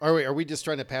Are we just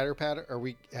trying to patter? Are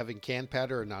we having can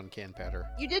patter or non-can patter?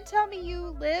 You did tell me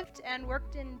you lived and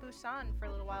worked in Busan for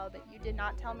a little while, but you did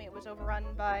not tell me it was overrun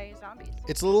by zombies.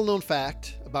 It's a little known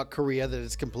fact about Korea that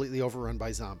it's completely overrun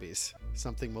by zombies.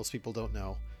 Something most people don't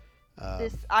know.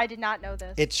 I did not know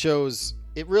this.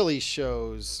 It really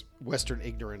shows Western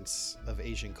ignorance of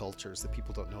Asian cultures that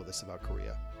people don't know this about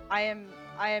Korea. I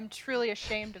am truly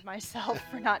ashamed of myself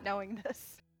for not knowing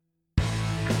this.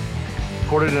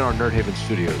 Recorded in our Nerd Haven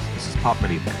studios, this is Pop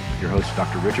Medieval, with your hosts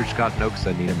Dr. Richard Scott Noakes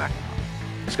and Nina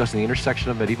McIntosh, discussing the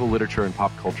intersection of medieval literature and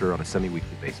pop culture on a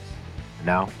semi-weekly basis. And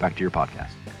now, back to your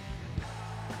podcast.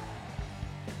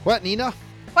 What, Nina?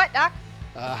 What, Doc?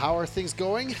 How are things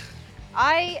going?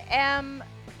 I am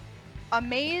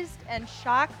amazed and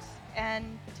shocked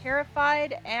and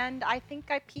terrified, and I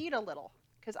think I peed a little.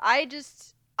 Because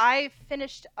I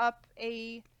finished up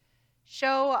a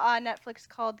show on Netflix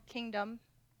called Kingdom,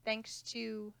 thanks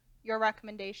to your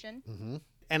recommendation. Mm-hmm.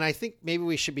 And I think maybe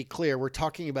we should be clear. We're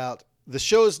talking about the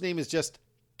show's name is just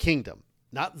Kingdom,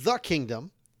 not The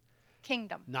Kingdom.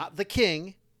 Kingdom. Not The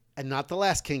King and not The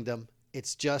Last Kingdom.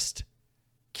 It's just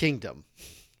Kingdom,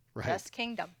 right? Just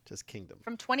Kingdom. Just Kingdom.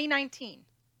 From 2019.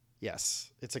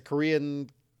 Yes. It's a Korean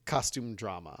costume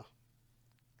drama.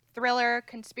 Thriller,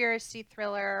 conspiracy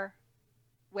thriller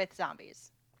with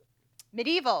zombies.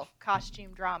 Medieval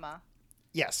costume drama.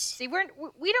 Yes. See,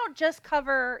 we don't just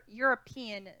cover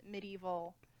European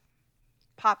medieval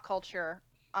pop culture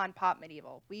on Pop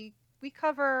Medieval. We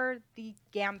cover the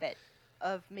gambit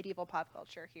of medieval pop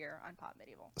culture here on Pop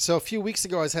Medieval. So a few weeks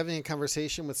ago, I was having a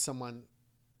conversation with someone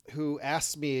who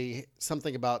asked me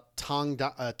something about Tang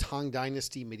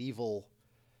Dynasty medieval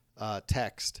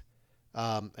text,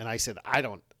 and I said I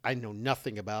know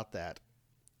nothing about that,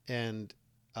 and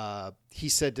he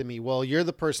said to me, well, you're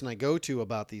the person I go to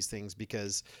about these things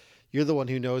because you're the one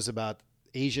who knows about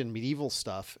Asian medieval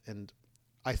stuff. And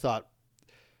I thought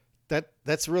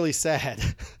that's really sad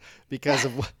because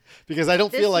I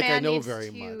don't feel like I know very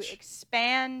much. This man needs to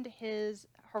expand his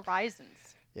horizons.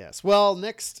 Yes. Well,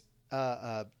 next,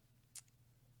 to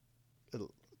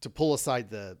pull aside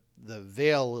the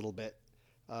veil a little bit,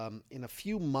 in a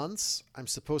few months, I'm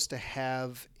supposed to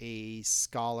have a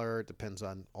scholar, depends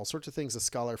on all sorts of things, a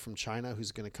scholar from China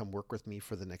who's going to come work with me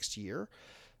for the next year.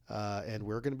 And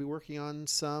we're going to be working on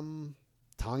some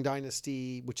Tang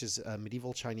Dynasty, which is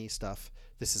medieval Chinese stuff.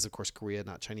 This is, of course, Korea,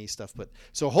 not Chinese stuff. But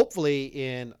so hopefully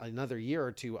in another year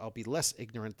or two, I'll be less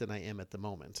ignorant than I am at the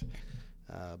moment.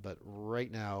 But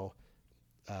right now,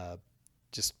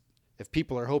 just... if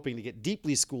people are hoping to get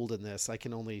deeply schooled in this, I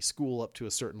can only school up to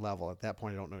a certain level. At that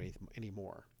point, I don't know any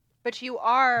more. But you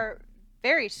are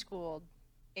very schooled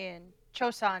in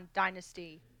Chosun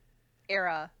Dynasty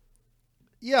era.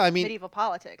 Yeah, I mean, medieval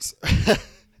politics.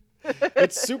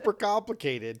 It's super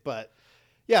complicated, but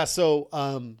yeah. So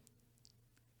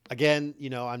again,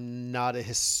 I'm not a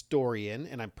historian,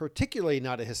 and I'm particularly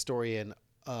not a historian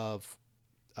of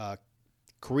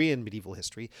Korean medieval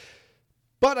history,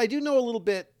 but I do know a little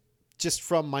bit. Just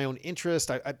from my own interest,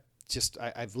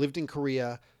 I've lived in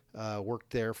Korea,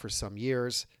 worked there for some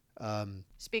years.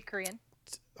 Speak Korean.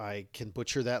 I can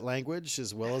butcher that language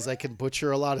as well as I can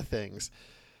butcher a lot of things.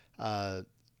 So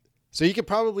you could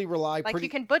probably rely you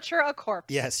can butcher a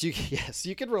corpse. Yes,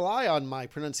 you can rely on my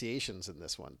pronunciations in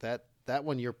this one. That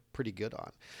one you're pretty good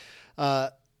on.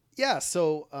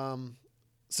 So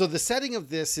the setting of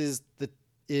this is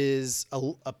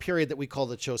a period that we call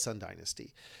the Chosun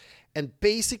Dynasty. And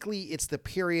basically, it's the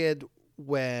period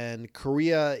when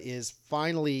Korea is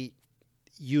finally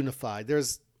unified. There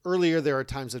are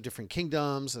times of different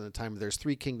kingdoms, and a time there's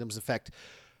three kingdoms. In fact,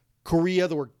 the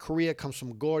word Korea comes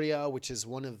from Goryeo, which is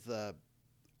one of the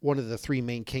three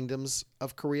main kingdoms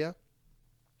of Korea.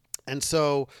 And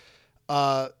so,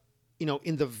 in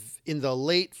the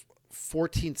late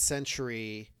 14th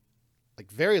century,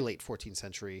 like very late 14th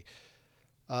century,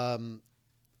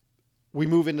 we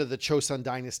move into the Chosun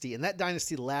Dynasty, and that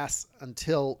dynasty lasts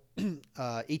until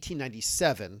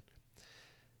 1897.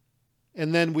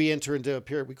 And then we enter into a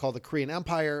period we call the Korean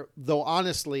Empire, though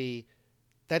honestly,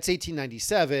 that's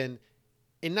 1897.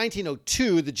 In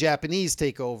 1902, the Japanese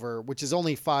take over, which is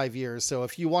only 5 years. So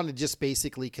if you want to just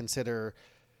basically consider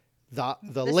the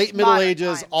late Middle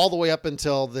Ages times, all the way up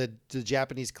until the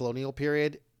Japanese colonial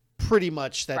period, pretty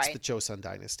much that's right. The Chosun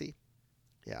Dynasty.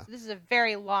 Yeah. This is a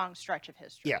very long stretch of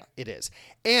history. Yeah, it is.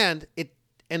 And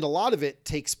a lot of it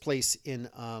takes place in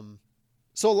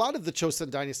so a lot of the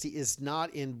Chosun Dynasty is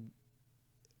not in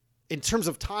terms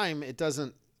of time, it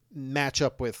doesn't match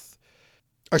up with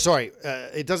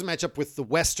it doesn't match up with the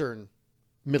Western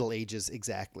Middle Ages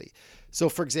exactly. So,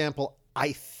 for example,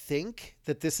 I think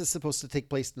that this is supposed to take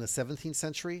place in the 17th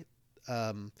century,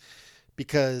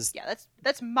 because Yeah,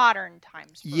 that's modern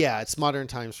times. For us. it's modern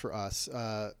times for us.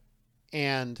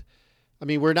 And I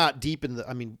mean, we're not deep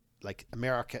in like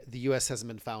America, the U.S. hasn't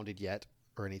been founded yet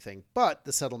or anything, but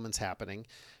the settlement's happening.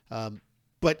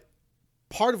 But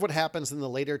part of what happens in the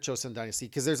later Joseon Dynasty,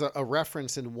 because there's a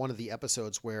reference in one of the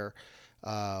episodes where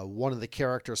one of the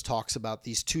characters talks about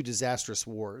these two disastrous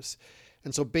wars.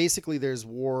 And so basically there's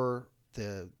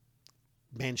the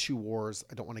Manchu Wars.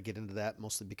 I don't want to get into that,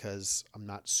 mostly because I'm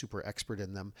not super expert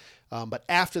in them. But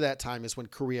after that time is when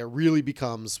Korea really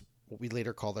becomes what we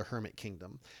later call the Hermit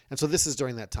Kingdom. And so this is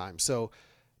during that time. So,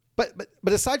 but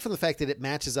aside from the fact that it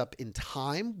matches up in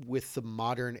time with the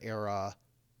modern era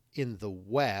in the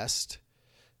West,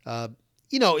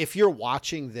 if you're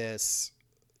watching this,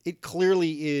 it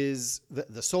clearly is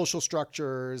the social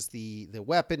structures, the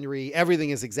weaponry, everything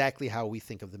is exactly how we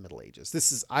think of the Middle Ages.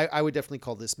 This is, I would definitely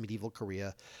call this medieval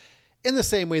Korea, in the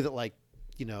same way that, like,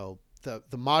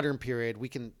 the modern period, we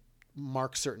can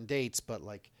mark certain dates, but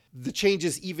like the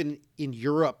changes even in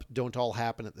Europe don't all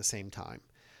happen at the same time.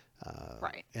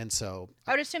 Right. And so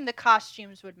I would assume the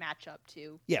costumes would match up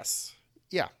too. yes.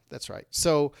 Yeah, that's right.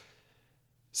 So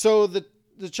the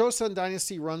Joseon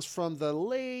Dynasty runs from the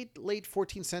late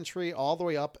 14th century all the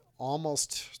way up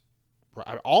almost to the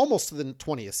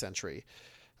 20th century,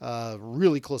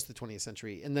 really close to the 20th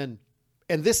century.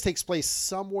 And this takes place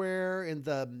somewhere in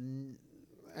the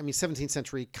 17th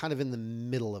century, kind of in the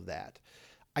middle of that,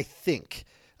 I think.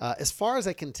 As far as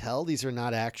I can tell, these are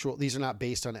not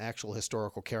based on actual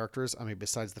historical characters. I mean,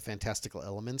 besides the fantastical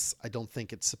elements, I don't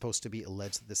think it's supposed to be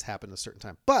alleged that this happened at a certain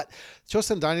time. But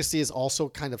Joseon Dynasty is also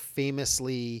kind of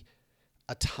famously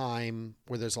a time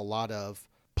where there's a lot of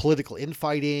political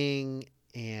infighting,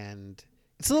 and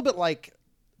it's a little bit like,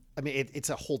 it's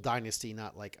a whole dynasty,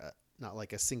 not like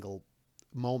a single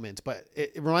moment, but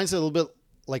it reminds me a little bit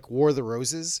like War of the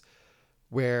Roses,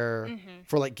 where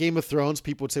for like Game of Thrones,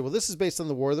 people would say, well, this is based on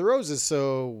the War of the Roses,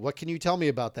 so what can you tell me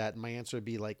about that? And my answer would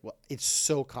be like, well, it's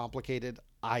so complicated,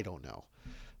 I don't know.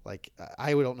 Like,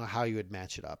 I don't know how you would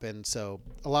match it up. And so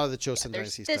a lot of the Joseon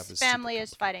Dynasty stuff is this family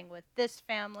is fighting with this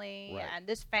family, right, and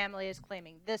this family is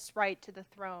claiming this right to the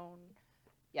throne.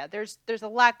 Yeah, there's a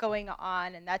lot going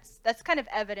on, and that's kind of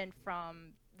evident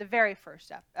from the very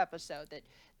first episode, that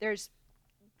there's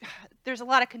a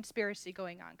lot of conspiracy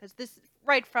going on, because this,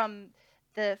 right from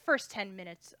the first 10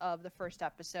 minutes of the first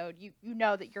episode, you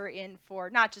know that you're in for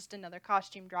not just another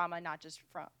costume drama, not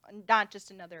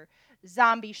just another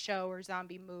zombie show or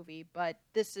zombie movie, but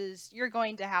you're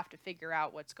going to have to figure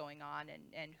out what's going on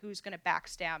and who's going to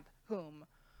backstab whom,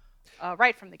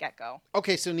 right from the get-go.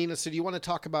 Okay, so Nina, do you want to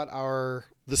talk about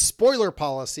the spoiler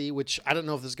policy, which I don't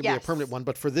know if this is going to be a permanent one,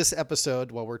 but for this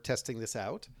episode, while we're testing this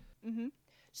out? Mm-hmm.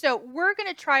 So we're going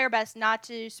to try our best not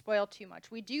to spoil too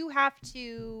much. We do have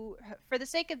to, for the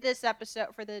sake of this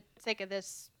episode, for the sake of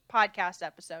this podcast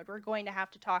episode, we're going to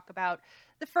have to talk about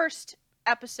the first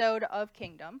episode of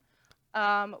Kingdom.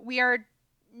 We are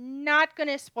not going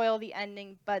to spoil the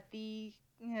ending, but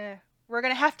we're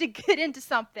going to have to get into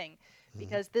something,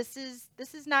 because this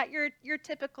is not your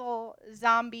typical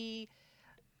zombie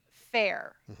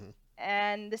fare,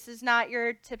 and this is not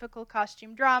your typical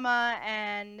costume drama,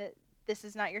 and this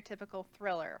is not your typical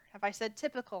thriller. Have I said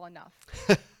typical enough?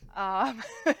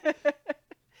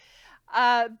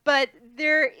 But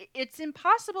it's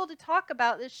impossible to talk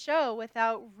about this show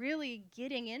without really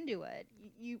getting into it.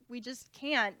 We just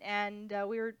can't. And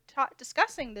we were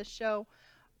discussing this show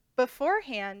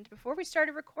beforehand, before we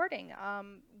started recording.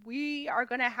 We are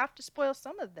going to have to spoil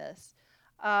some of this.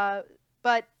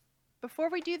 But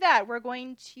before we do that, we're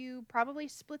going to probably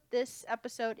split this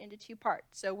episode into two parts.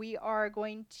 So we are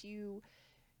going to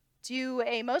do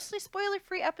a mostly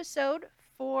spoiler-free episode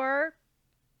for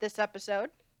this episode.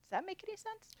 Does that make any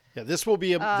sense? Yeah,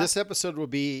 this episode will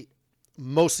be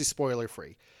mostly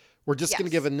spoiler-free. We're just going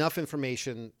to give enough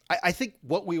information. I think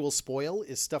what we will spoil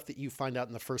is stuff that you find out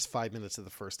in the first 5 minutes of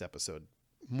the first episode,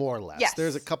 more or less. Yes.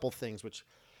 There's a couple things which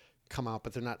come out,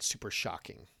 but they're not super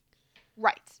shocking.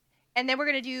 Right. And then we're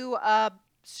going to do a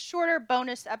shorter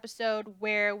bonus episode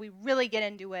where we really get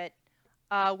into it,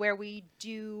 where we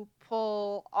do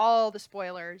pull all the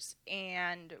spoilers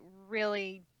and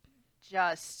really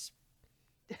just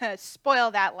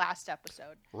spoil that last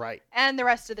episode. Right. And the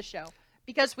rest of the show,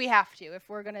 because we have to. If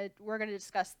we're going to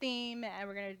discuss theme and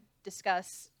we're going to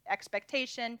discuss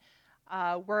expectation,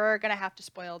 we're going to have to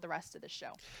spoil the rest of the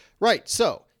show. Right.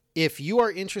 So, if you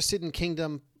are interested in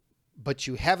Kingdom but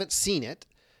you haven't seen it,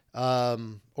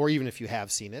 or even if you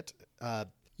have seen it,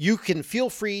 you can feel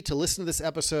free to listen to this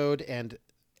episode and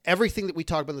everything that we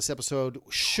talked about in this episode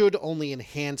should only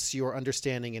enhance your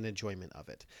understanding and enjoyment of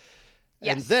it.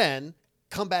 Yes. And then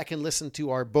come back and listen to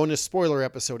our bonus spoiler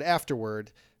episode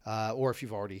afterward. Or if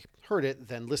you've already heard it,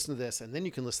 then listen to this, and then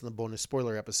you can listen to the bonus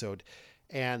spoiler episode,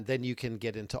 and then you can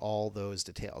get into all those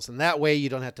details. And that way you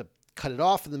don't have to cut it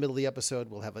off in the middle of the episode.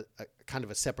 We'll have a kind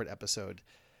of a separate episode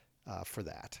for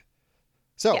that.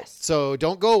 So, Yes. So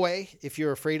don't go away. If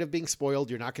you're afraid of being spoiled,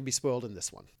 you're not going to be spoiled in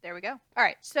this one. There we go. All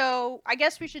right. So I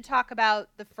guess we should talk about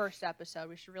the first episode.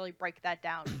 We should really break that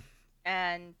down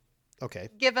and Okay.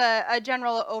 give a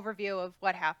general overview of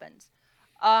what happens.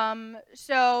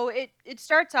 So it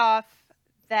starts off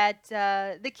that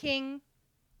the king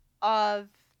of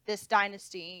this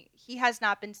dynasty, he has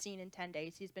not been seen in 10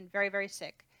 days. He's been very, very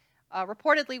sick,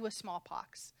 reportedly with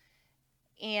smallpox.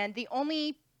 And the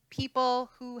only people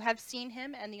who have seen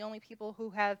him and the only people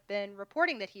who have been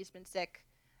reporting that he's been sick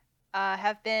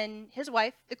have been his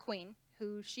wife, the queen,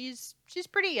 who she's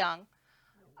pretty young,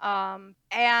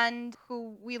 and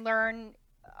who we learn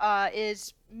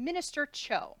is Minister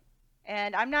Cho.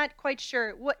 And I'm not quite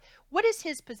sure what is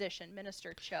his position,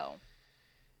 Minister Cho.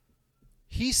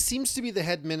 He seems to be the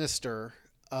head minister,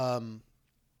 and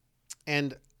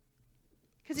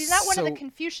Because he's not one of the So-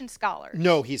 Confucian scholars.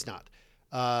 no, he's not.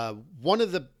 One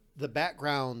of the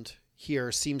background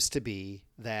here seems to be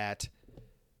that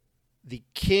the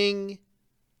king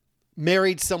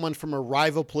married someone from a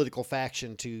rival political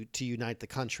faction to unite the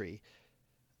country,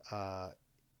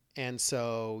 and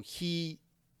so he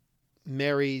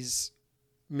marries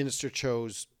Minister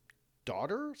Cho's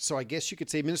daughter. So I guess you could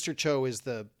say Minister Cho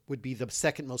would be the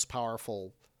second most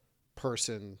powerful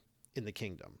person in the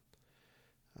kingdom.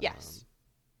 Yes.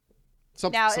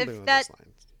 Something Now, something if along that- those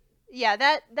lines. Yeah,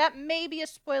 that may be a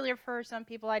spoiler for some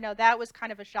people. I know that was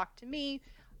kind of a shock to me,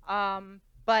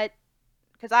 but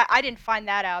because I didn't find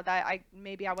that out.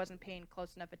 Maybe I wasn't paying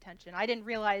close enough attention. I didn't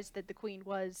realize that the queen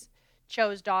was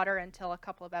Cho's daughter until a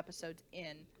couple of episodes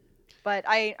in. But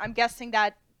I'm guessing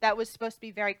that was supposed to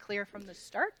be very clear from the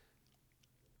start.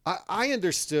 I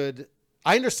understood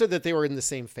that they were in the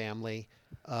same family.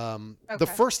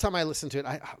 The first time I listened to it,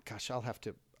 I'll have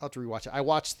to rewatch it. I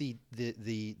watched the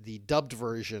dubbed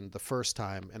version the first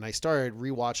time, and I started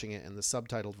rewatching it in the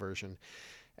subtitled version.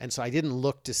 And so I didn't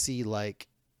look to see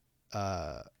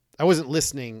I wasn't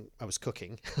listening. I was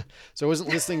cooking, so I wasn't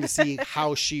listening to see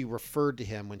how she referred to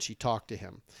him when she talked to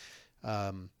him.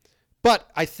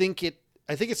 But I think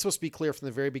it's supposed to be clear from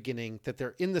the very beginning that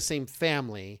they're in the same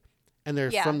family and they're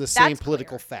Yeah, from the same that's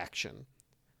political clear. faction.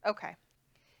 Okay.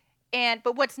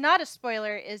 But what's not a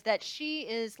spoiler is that she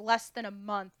is less than a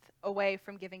month away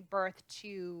from giving birth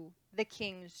to the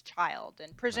king's child,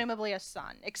 and presumably a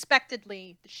son.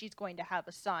 Expectedly, she's going to have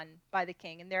a son by the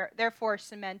king, and therefore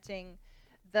cementing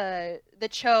the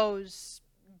Cho's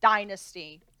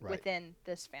dynasty Right. within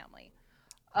this family.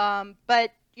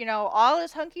 But all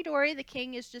is hunky dory. The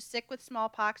king is just sick with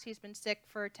smallpox. He's been sick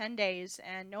for 10 days,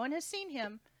 and no one has seen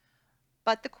him,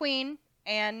 but the queen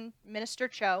and Minister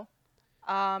Cho.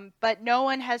 But no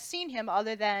one has seen him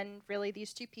other than really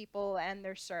these two people and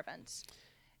their servants.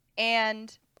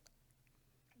 And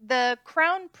the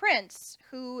crown prince,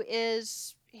 who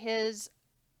is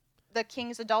the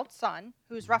king's adult son,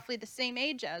 who's roughly the same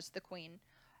age as the queen,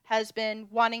 has been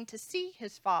wanting to see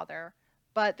his father,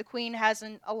 but the queen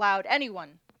hasn't allowed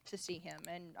anyone to see him.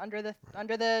 And under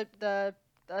the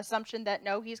assumption that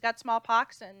no, he's got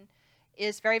smallpox and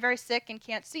is very, very sick and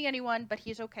can't see anyone, but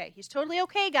he's okay. He's totally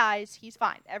okay, guys. He's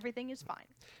fine. Everything is fine.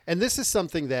 And this is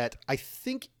something that I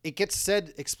think it gets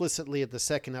said explicitly at the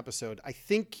second episode. I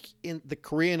think in the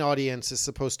Korean audience is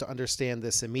supposed to understand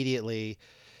this immediately,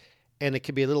 and it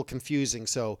can be a little confusing.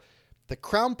 So the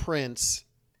crown prince,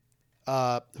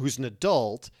 who's an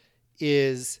adult,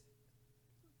 is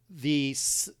the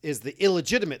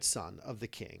illegitimate son of the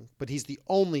king, but he's the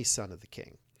only son of the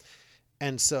king.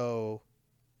 And so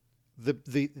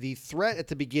the threat at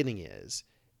the beginning is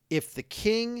if the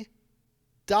king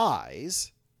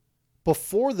dies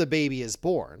before the baby is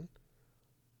born,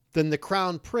 then the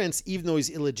crown prince, even though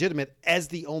he's illegitimate, as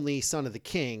the only son of the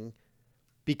king,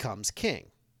 becomes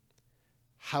king.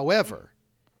 However,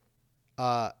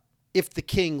 if the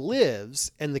king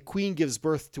lives and the queen gives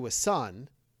birth to a son,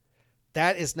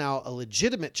 that is now a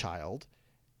legitimate child,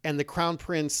 and the crown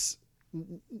prince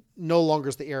no longer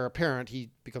is the heir apparent. He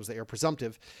becomes the heir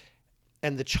presumptive.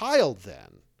 And the child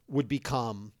then would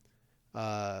become,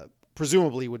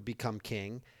 presumably would become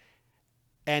king.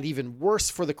 And even worse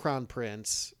for the crown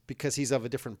prince, because he's of a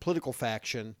different political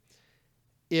faction,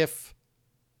 if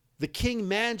the king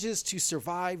manages to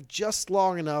survive just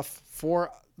long enough for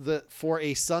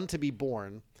a son to be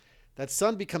born That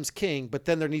son becomes king, but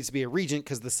then there needs to be a regent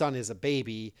because the son is a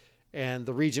baby, and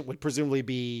the regent would presumably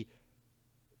be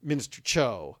Minister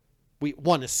Cho.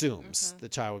 One assumes the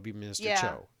child would be Minister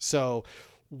Cho. So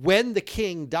when the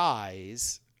king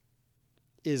dies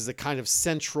is the kind of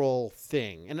central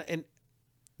thing. And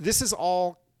this is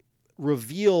all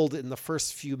revealed in the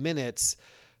first few minutes,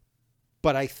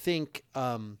 but I think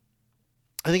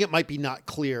it might be not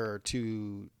clear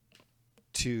to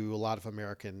a lot of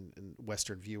American and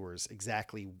Western viewers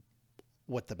exactly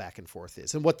what the back and forth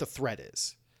is and what the threat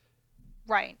is.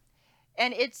 Right.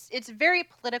 And it's very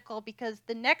political because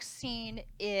the next scene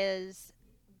is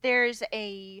there's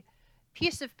a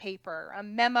piece of paper, a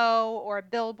memo or a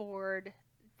billboard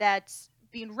that's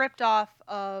being ripped off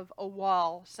of a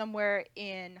wall somewhere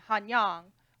in Hanyang,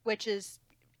 which is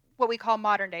what we call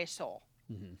modern day Seoul.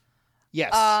 Mm-hmm.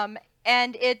 Yes.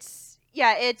 And it's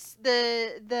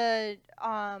the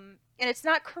and it's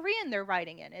not Korean they're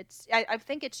writing in. I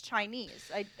think it's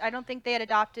Chinese. I don't think they had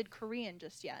adopted Korean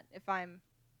just yet, if I'm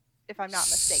not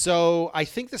mistaken. So I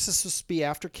think this is supposed to be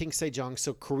after King Sejong.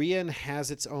 So Korean has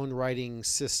its own writing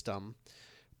system,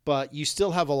 but you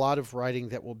still have a lot of writing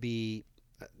that will be.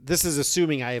 This is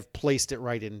assuming I have placed it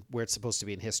right in where it's supposed to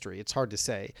be in history. It's hard to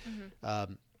say.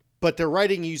 Mm-hmm. But they're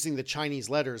writing using the Chinese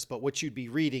letters, but what you'd be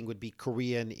reading would be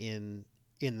Korean in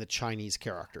the Chinese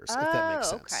characters, if that makes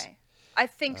sense. Okay. I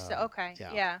think so. Okay.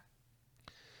 Yeah.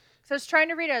 So I was trying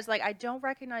to read it. I was like, I don't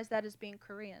recognize that as being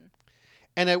Korean.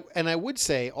 And I would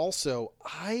say also,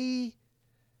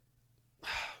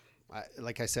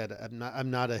 like I said, I'm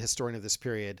not a historian of this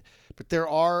period, but there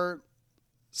are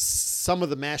some of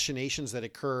the machinations that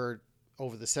occurred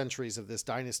over the centuries of this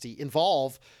dynasty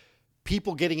involve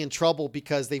people getting in trouble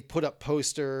because they put up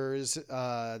posters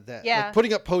like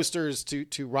putting up posters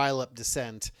to rile up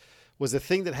dissent was a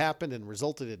thing that happened and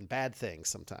resulted in bad things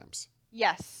sometimes.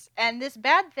 Yes. And this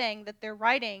bad thing that they're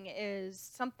writing is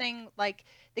something like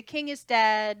the king is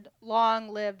dead, long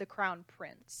live the crown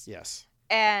prince. Yes.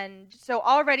 And so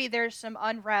already there's some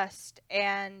unrest,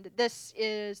 and this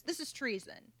is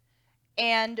treason.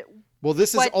 And well,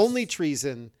 this is only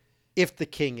treason if the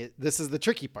king is, this is the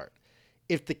tricky part.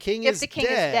 If the king is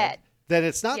dead, then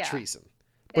it's not treason.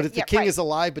 But if the king is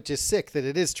alive but just sick, then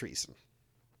it is treason.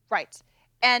 Right.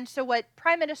 And so what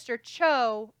Prime Minister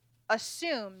Cho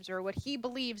assumes, or what he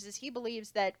believes, is he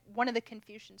believes that one of the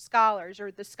Confucian scholars,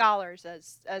 or the scholars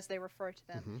as they refer to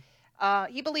them,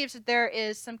 he believes that there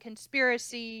is some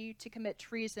conspiracy to commit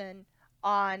treason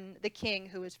on the king,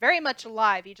 who is very much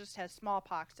alive. He just has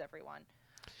smallpox, everyone.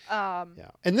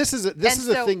 And this is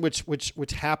a thing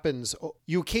which happens.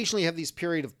 You occasionally have these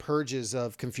period of purges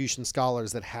of Confucian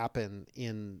scholars that happen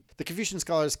in the Confucian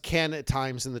scholars can at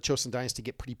times in the Chosun dynasty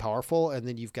get pretty powerful, and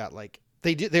then you've got like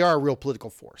they are a real political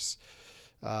force,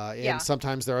 and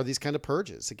sometimes there are these kind of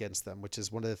purges against them, which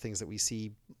is one of the things that we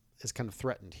see is kind of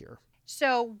threatened here.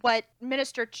 So what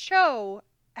Minister Cho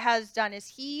has done is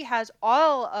he has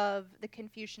all of the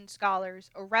Confucian scholars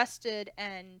arrested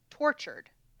and tortured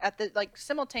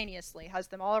simultaneously, has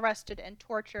them all arrested and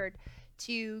tortured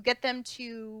to get them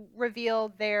to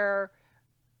reveal their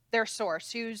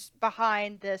source, who's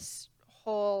behind this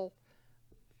whole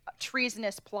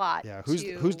treasonous plot. Yeah,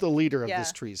 who's the leader of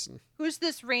this treason? Who's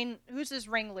this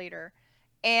ringleader?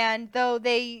 And though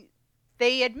they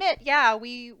admit,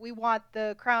 we want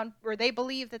the crown, or they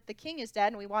believe that the king is dead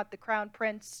and we want the crown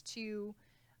prince to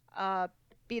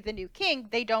be the new king,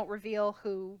 they don't reveal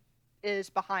who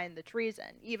is behind the treason,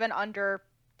 even under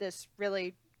this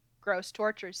really gross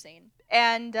torture scene.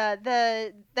 And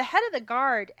the head of the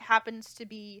guard happens to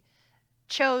be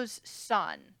Cho's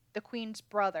son, the queen's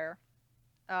brother.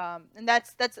 And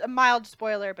that's a mild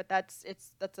spoiler, but that's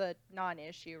a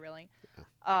non-issue really.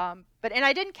 But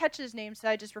I didn't catch his name, so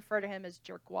I just refer to him as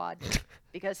Jerkwad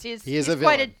because he's a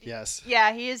villain. Yes.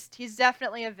 Yeah, he's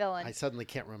definitely a villain. I suddenly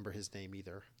can't remember his name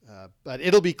either, but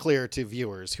it'll be clear to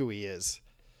viewers who he is.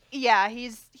 Yeah,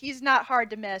 he's not hard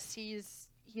to miss. He's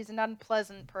an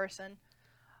unpleasant person,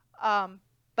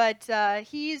 but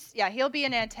he'll be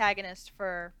an antagonist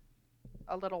for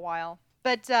a little while.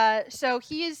 But so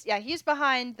he's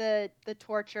behind the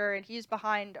torture, and he's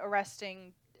behind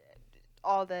arresting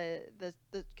all the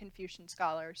Confucian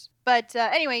scholars. But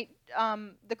anyway,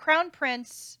 the crown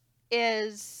prince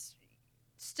is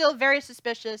still very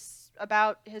suspicious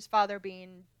about his father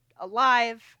being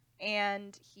alive,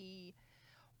 and he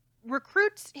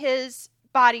recruits his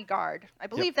bodyguard. I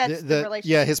believe that's the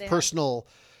relationship. Yeah,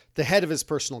 the head of his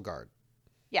personal guard.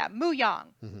 Yeah, Mu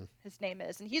Yang, his name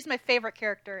is. And he's my favorite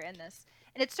character in this.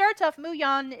 And it starts off, Mu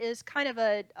Yang is kind of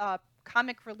a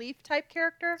comic relief type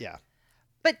character. Yeah.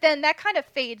 But then that kind of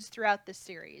fades throughout the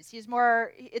series. He's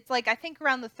more. It's like I think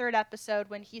around the third episode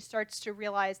when he starts to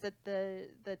realize that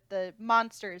the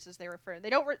monsters, as they refer, they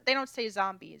don't say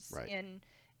zombies Right.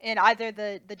 in either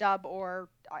the dub or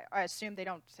I assume they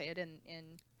don't say it in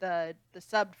the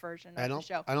subbed version of the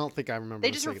show. I don't think I remember.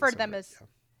 They just refer to them as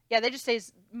they just say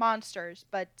monsters.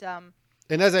 But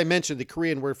and as I mentioned, the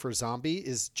Korean word for zombie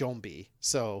is jombi.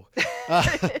 So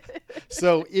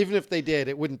so even if they did,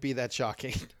 it wouldn't be that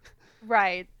shocking.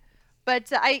 Right.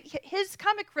 But his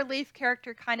comic relief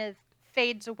character kind of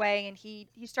fades away, and he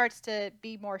starts to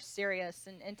be more serious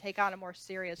and take on a more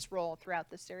serious role throughout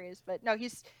the series. But no,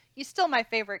 he's still my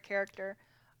favorite character.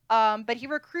 But he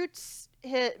recruits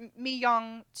Mi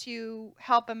Young to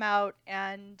help him out,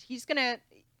 and he's gonna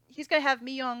have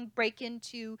Mi Young break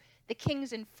into the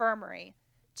king's infirmary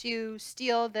to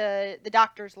steal the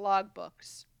doctor's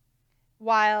logbooks,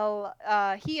 while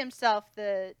he himself,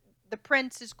 the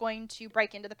prince, is going to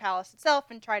break into the palace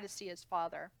itself and try to see his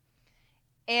father.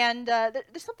 And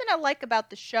there's something I like about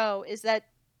the show is that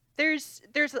there's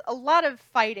a lot of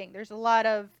fighting. There's a lot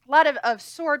of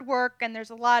sword work, and there's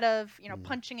a lot of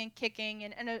punching and kicking,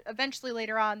 and eventually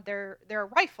later on there are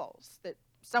rifles that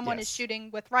someone is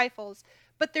shooting with rifles.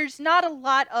 But there's not a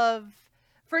lot of,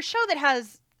 for a show that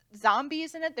has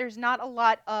zombies in it, there's not a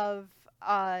lot of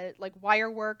like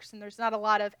wire works, and there's not a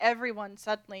lot of everyone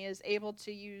suddenly is able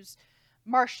to use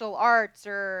martial arts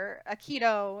or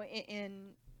aikido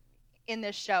in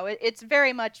this show. It's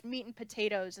very much meat and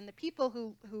potatoes, and the people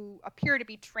who appear to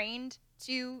be trained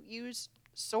to use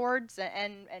swords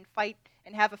and fight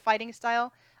and have a fighting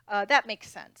style, that makes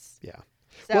sense. Yeah.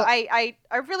 So well, I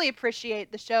really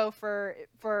appreciate the show for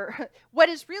what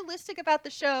is realistic about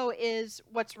the show is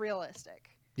what's realistic.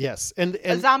 Yes, and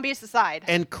zombies aside,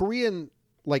 and Korean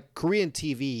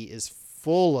TV is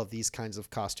full of these kinds of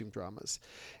costume dramas,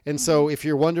 and so if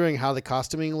you're wondering how the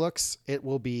costuming looks, it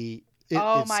will be.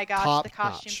 Oh my gosh, the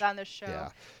costumes notch. on this show! Yeah.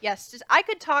 Yes, I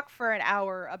could talk for an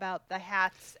hour about the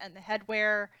hats and the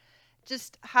headwear,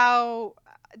 just how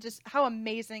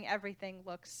amazing everything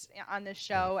looks on this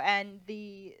show, and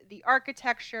the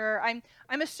architecture.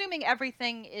 I'm assuming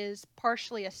everything is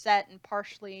partially a set and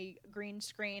partially green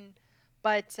screen.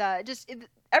 But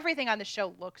everything on the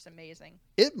show looks amazing.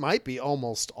 It might be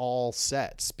almost all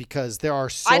sets because there are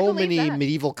so many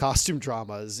medieval costume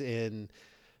dramas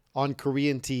on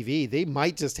Korean TV. They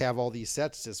might just have all these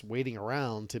sets just waiting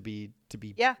around to be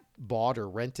bought or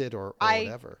rented or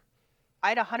whatever.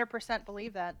 I'd 100%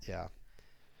 believe that. Yeah.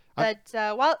 But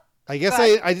I guess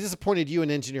I disappointed you and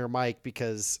Engineer Mike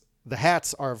because the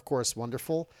hats are of course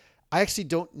wonderful. I actually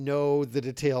don't know the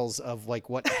details of like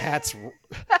what hats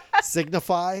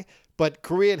signify, but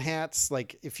Korean hats,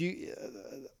 like if you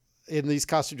in these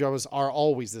costume dramas, are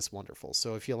always this wonderful.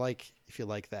 So if you like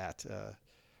that,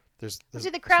 there's see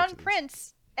the Crown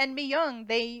Prince and Mi Young,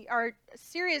 they are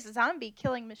serious zombie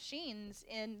killing machines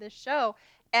in this show,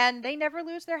 and they never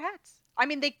lose their hats. I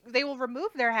mean, they will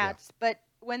remove their hats, but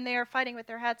when they are fighting with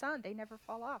their hats on, they never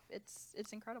fall off. It's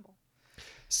incredible.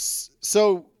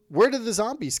 So where do the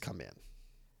zombies come in?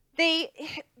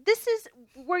 This is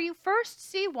where you first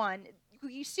see one.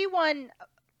 You see one.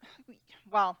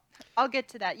 Well, I'll get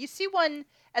to that. You see one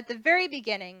at the very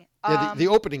beginning. The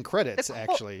opening credits,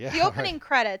 actually. Yeah. The opening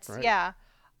credits, right. Yeah.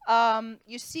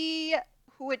 You see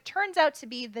who it turns out to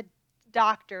be the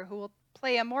doctor, who will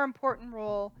play a more important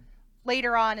role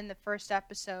later on in the first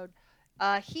episode.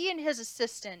 He and his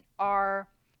assistant are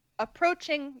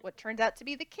approaching what turns out to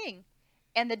be the king.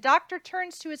 And the doctor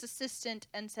turns to his assistant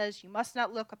and says, "You must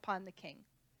not look upon the king."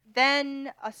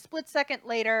 Then, a split second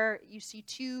later, you see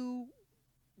two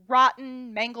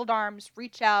rotten, mangled arms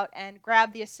reach out and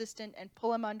grab the assistant and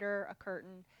pull him under a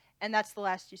curtain. And that's the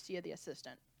last you see of the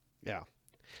assistant. Yeah.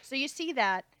 So you see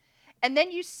that. And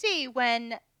then you see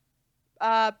when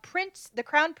the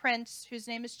Crown Prince, whose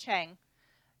name is Chang,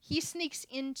 he sneaks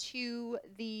into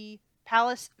the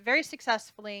palace very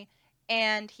successfully,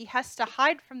 and he has to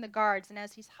hide from the guards. And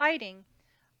as he's hiding,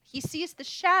 he sees the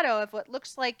shadow of what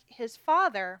looks like his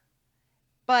father,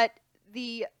 but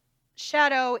the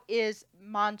shadow is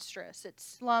monstrous. It's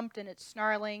slumped and it's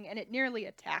snarling, and it nearly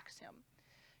attacks him.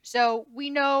 So we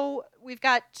know we've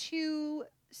got two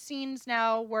scenes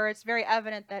now where it's very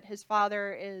evident that his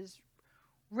father is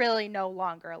really no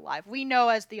longer alive. We know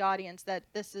as the audience that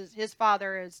his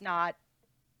father is not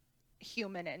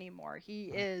human anymore. He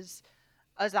is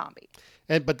a zombie.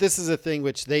 But this is a thing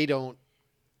which they don't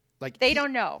like. They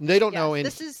don't know. They don't know. They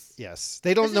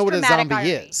don't know what a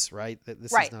zombie is, right?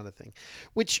 This is not a thing.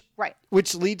 Which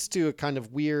leads to a kind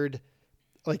of weird,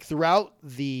 like throughout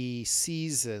the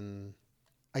season,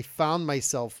 I found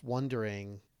myself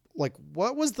wondering, like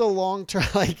what was the long term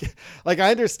like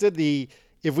I understood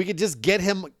if we could just get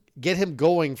him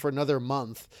going for another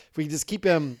month, if we could just keep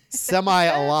him semi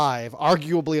alive,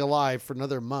 arguably alive for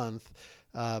another month,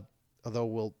 although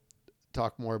we'll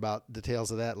talk more about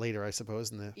details of that later, I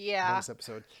suppose, in the bonus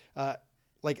episode.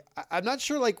 I'm not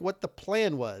sure like what the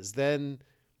plan was then,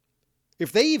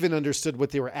 if they even understood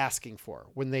what they were asking for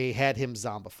when they had him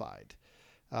zombified.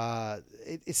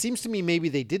 It seems to me maybe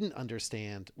they didn't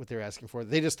understand what they were asking for.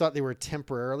 They just thought they were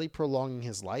temporarily prolonging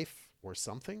his life or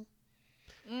something.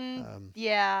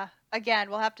 Yeah. Again,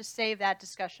 we'll have to save that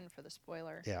discussion for the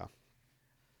spoiler. Yeah.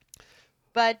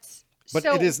 But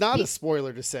so it is not a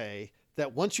spoiler to say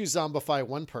that once you zombify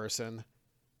one person,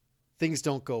 things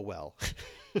don't go well.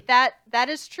 that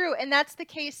is true, and that's the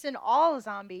case in all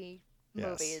zombie Yes.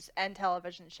 movies and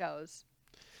television shows.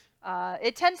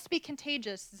 It tends to be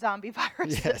contagious, zombie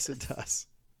viruses. Yes, it does.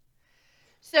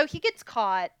 So he gets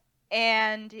caught,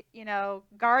 and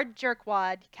guard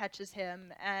Jerkwad catches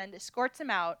him and escorts him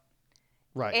out.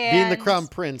 Right. And Being the crown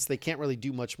prince, they can't really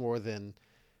do much more than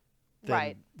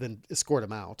Right. than escort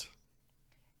him out.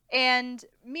 And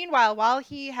meanwhile, while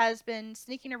he has been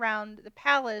sneaking around the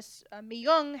palace,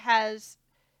 Mi-young has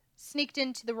sneaked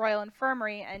into the royal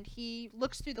infirmary, and he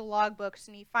looks through the logbooks,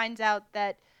 and he finds out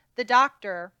that the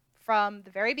doctor from the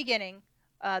very beginning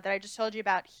that I just told you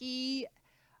about, he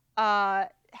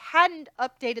hadn't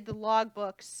updated the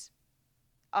logbooks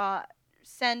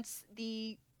since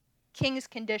the king's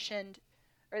condition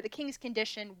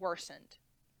worsened.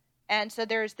 And so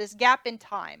there's this gap in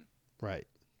time. Right.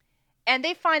 And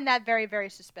they find that very, very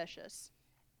suspicious.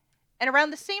 And around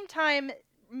the same time,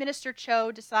 Minister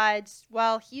Cho decides,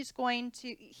 well, he's going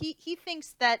to... He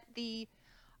thinks that the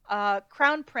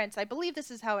crown prince... I believe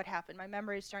this is how it happened. My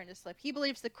memory is starting to slip. He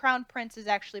believes the crown prince is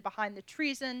actually behind the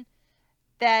treason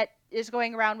that is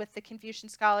going around with the Confucian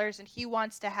scholars, and he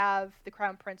wants to have the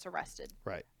crown prince arrested.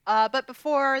 Right. But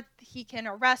before he can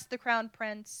arrest the crown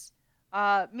prince,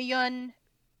 Mi-young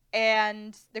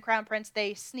and the crown prince,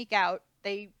 they sneak out.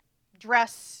 They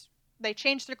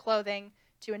change their clothing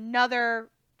to another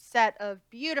set of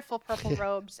beautiful purple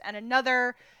robes and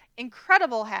another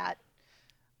incredible hat.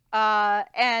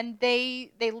 And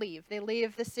they leave. They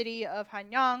leave the city of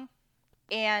Hanyang,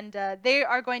 and they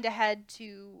are going to head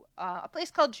to a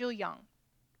place called Juliang.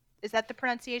 Is that the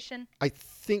pronunciation? I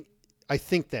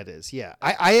think that is, yeah.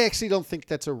 I actually don't think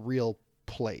that's a real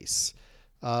place.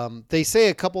 They say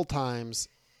a couple times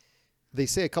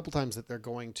that they're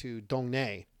going to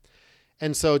Dongnei.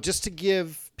 And so just to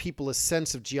give people a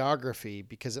sense of geography,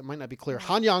 because it might not be clear,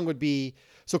 Hanyang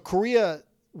Korea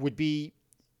would be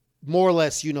more or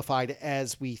less unified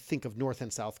as we think of North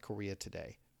and South Korea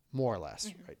today, more or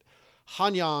less, right?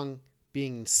 Hanyang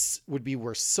would be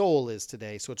where Seoul is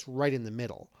today, so it's right in the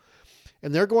middle.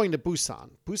 And they're going to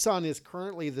Busan. Busan is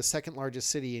currently the second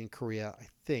largest city in Korea, I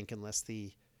think, and that's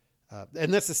the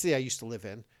city I used to live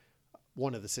in,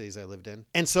 one of the cities I lived in.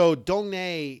 And so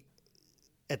Dongnei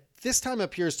at this time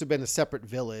appears to have been a separate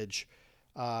village.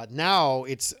 Now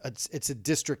it's a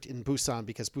district in Busan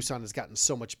because Busan has gotten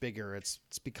so much bigger. It's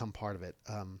become part of it.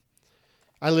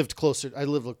 I lived a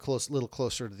little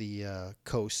closer to the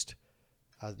coast,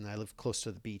 and I lived close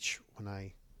to the beach when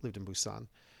I lived in Busan.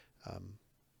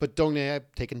 But Dongnei,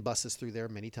 I've taken buses through there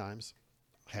many times.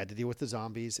 Had to deal with the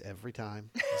zombies every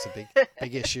time. It's a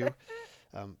big issue.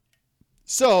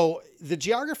 So the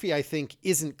geography, I think,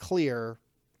 isn't clear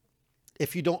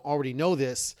if you don't already know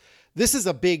this. This is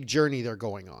a big journey they're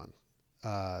going on.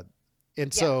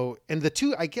 And the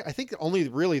two, I think the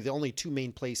only two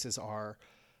main places are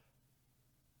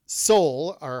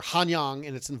Seoul or Hanyang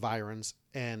and its environs,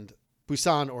 and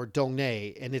Busan or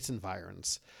Dongnei and its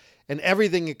environs. And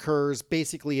everything occurs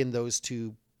basically in those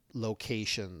two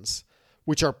locations,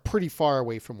 which are pretty far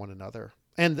away from one another.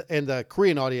 And the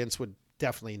Korean audience would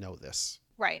definitely know this.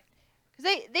 Right.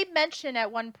 Because they mention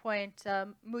at one point,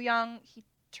 Mi-young, he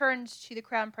turns to the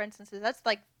crown prince and says, that's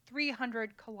like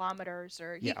 300 kilometers.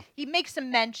 Or he makes a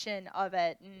mention of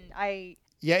it. And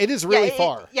it is really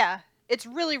far. It's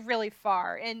really, really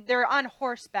far. And they're on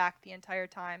horseback the entire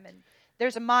time. And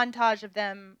there's a montage of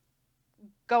them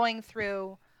going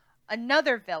through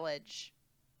another village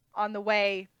on the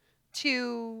way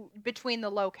to between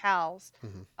the locales.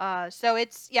 So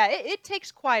it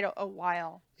takes quite a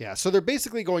while. Yeah. So they're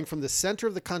basically going from the center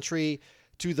of the country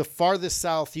to the farthest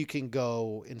south you can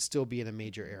go and still be in a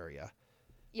major area.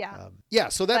 Yeah.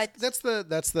 So that's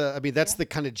the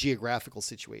kind of geographical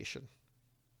situation.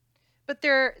 But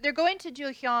they're going to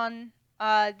Julhyun,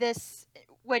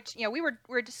 which we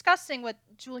were discussing what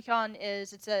Julhyun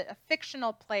is. It's a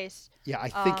fictional place. Yeah,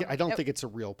 I don't think it's a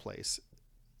real place.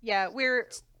 Yeah,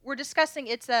 we're discussing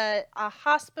it's a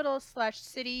hospital slash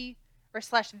city or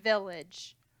slash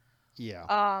village.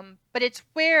 Yeah. But it's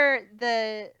where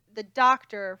the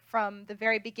doctor from the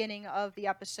very beginning of the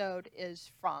episode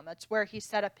is from. That's where he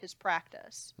set up his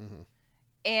practice. Mm-hmm.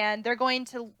 And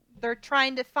they're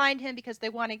trying to find him because they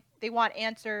want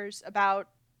answers about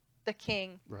the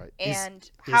king. Right. And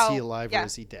is how he alive or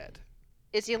is he dead?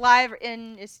 Is he alive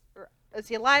is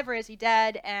he alive or is he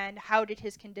dead, and how did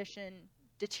his condition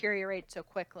deteriorate so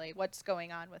quickly? What's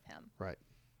going on with him? Right.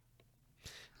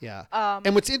 Yeah.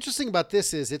 And what's interesting about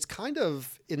this is it's kind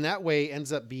of, in that way,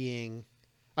 ends up being,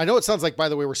 I know it sounds like, by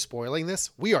the way, we're spoiling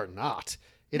this. We are not.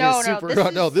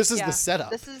 This is the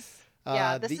setup. This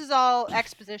is all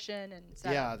exposition and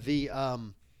setup. Yeah.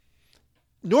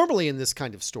 Normally in this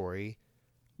kind of story,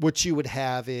 what you would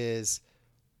have is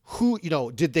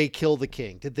did they kill the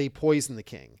king? Did they poison the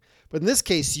king? But in this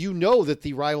case, that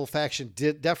the rival faction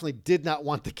definitely did not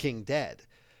want the king dead.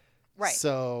 Right.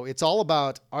 So it's all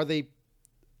about, are they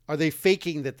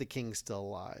faking that the king's still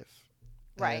alive?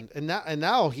 Right. And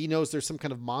now he knows there's some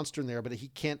kind of monster in there, but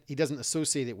he doesn't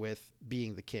associate it with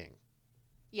being the king.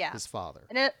 Yeah. His father.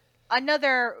 And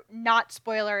another not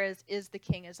spoiler is the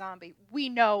king a zombie? We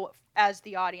know as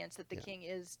the audience that the king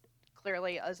is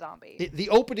clearly a zombie. The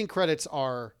opening credits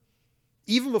are,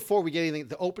 even before we get anything,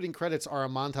 the opening credits are a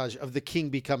montage of the king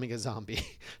becoming a zombie.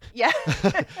 Yeah.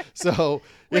 So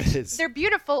it is. They're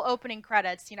beautiful opening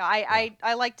credits.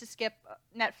 I like to skip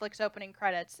Netflix opening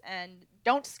credits, and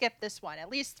don't skip this one. At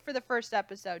least for the first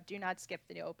episode, do not skip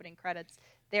the opening credits.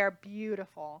 They're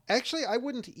beautiful. Actually, I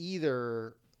wouldn't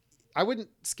either. I wouldn't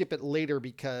skip it later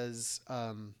because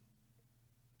some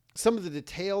of the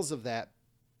details of that,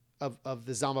 of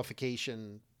the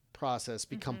zombification process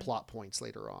become plot points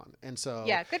later on. And so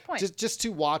yeah, good point. Just to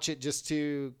watch it, just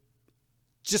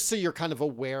so you're kind of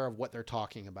aware of what they're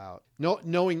talking about.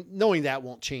 Knowing that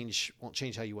won't change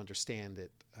how you understand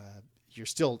it. You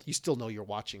still know you're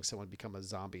watching someone become a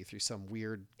zombie through some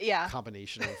weird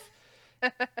combination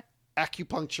of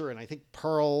acupuncture and I think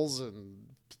pearls and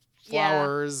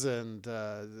flowers and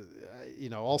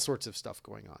all sorts of stuff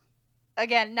going on.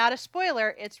 Again, not a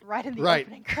spoiler. It's right in the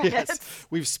opening credits. Yes.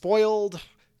 We've spoiled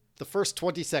the first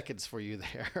 20 seconds for you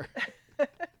there.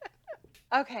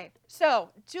 Okay, so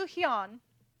Juhyun,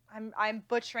 I'm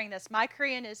butchering this. My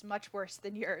Korean is much worse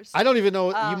than yours. I don't even know.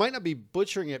 You might not be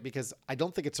butchering it because I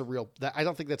don't think it's a real. I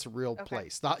don't think that's a real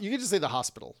place. You can just say the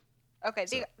hospital. Okay,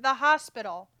 the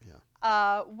hospital.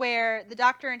 Yeah. Where the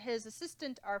doctor and his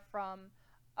assistant are from.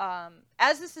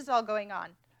 As this is all going on,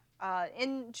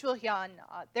 in Juhyun,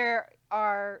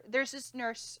 there's this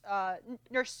nurse,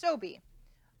 Nurse Sobi.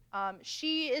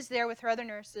 She is there with her other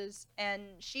nurses, and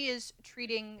she is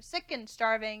treating sick and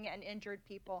starving and injured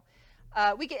people.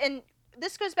 And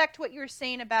this goes back to what you were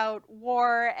saying about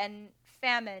war and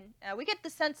famine. We get the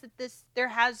sense that there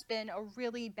has been a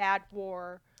really bad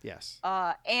war. Yes.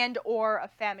 And or a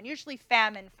famine. Usually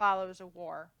famine follows a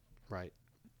war. Right.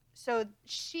 So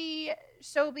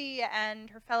Sobi and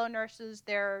her fellow nurses,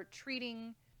 they're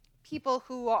treating people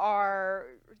who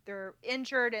they're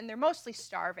injured and they're mostly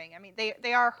starving. I mean,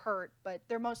 they are hurt, but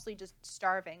they're mostly just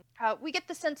starving. We get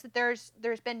the sense that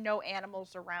there's been no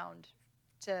animals around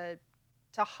to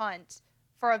hunt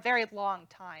for a very long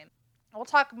time. We'll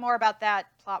talk more about that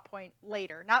plot point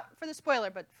later, not for the spoiler,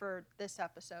 but for this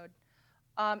episode.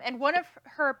 And one of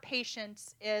her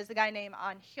patients is a guy named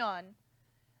An Hyun.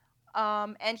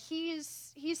 And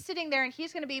he's sitting there, and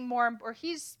he's going to be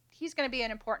he's going to be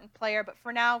an important player, but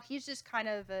for now he's just kind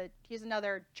of he's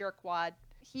another jerkwad.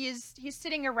 He's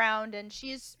sitting around, and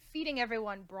she's feeding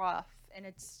everyone broth, and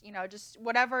it's just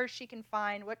whatever she can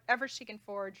find, whatever she can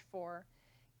forage for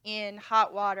in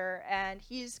hot water, and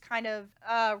he's kind of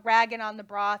ragging on the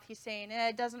broth. He's saying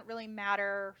it doesn't really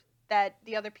matter that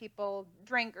the other people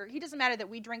drink, or he doesn't matter that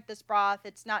we drink this broth.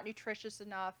 It's not nutritious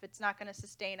enough. It's not going to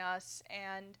sustain us.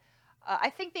 And I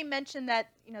think they mentioned that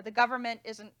the government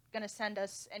isn't going to send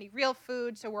us any real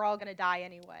food, so we're all going to die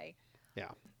anyway. Yeah.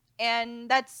 And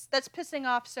that's pissing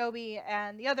off Sobi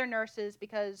and the other nurses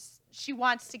because she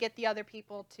wants to get the other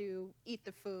people to eat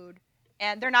the food,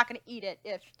 and they're not going to eat it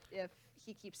if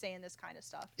he keeps saying this kind of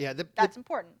stuff. Yeah, that's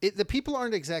important. The people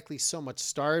aren't exactly so much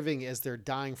starving as they're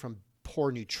dying from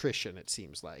poor nutrition, it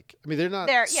seems like. I mean, they're not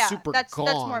super that's gaunt.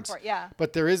 That's more important, yeah.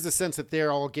 But there is the sense that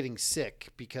they're all getting sick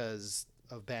because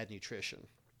of bad nutrition.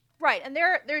 Right, and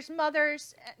there's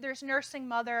mothers, there's nursing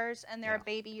mothers, and there are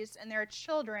babies, and there are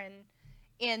children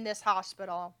in this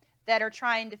hospital that are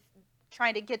trying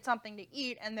to get something to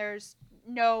eat, and there's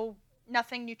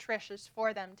nothing nutritious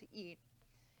for them to eat.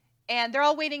 And they're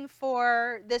all waiting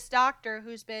for this doctor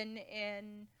who's been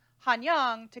in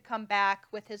Hanyang to come back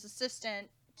with his assistant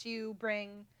to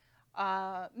bring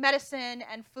medicine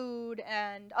and food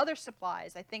and other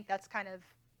supplies. I think that's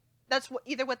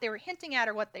either what they were hinting at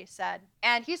or what they said.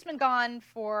 And he's been gone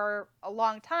for a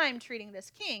long time treating this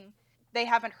king. They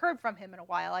haven't heard from him in a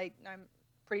while. I'm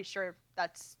pretty sure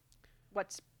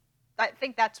I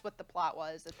think that's what the plot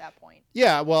was at that point.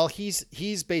 Yeah, well,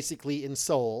 he's basically in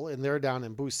Seoul, and they're down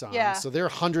in Busan, Yeah. so they're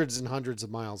hundreds and hundreds of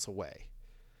miles away.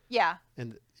 Yeah.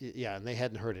 And they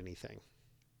hadn't heard anything.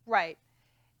 Right.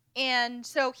 And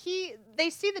so they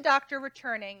see the doctor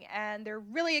returning, and they're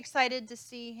really excited to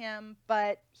see him,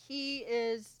 but he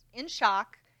is in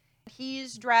shock.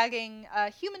 He's dragging a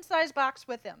human-sized box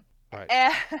with him. Right.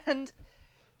 And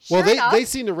Well, sure enough, they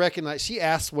seem to recognize. She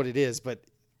asks what it is, but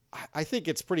I think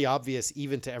it's pretty obvious,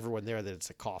 even to everyone there, that it's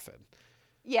a coffin.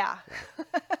 yeah.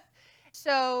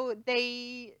 So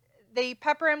they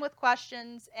pepper him with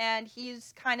questions, and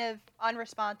he's kind of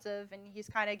unresponsive, and he's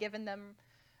kind of given them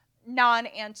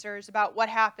non-answers about what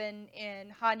happened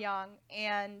in Hanyang,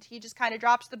 and he just kind of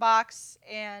drops the box,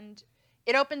 and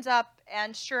it opens up,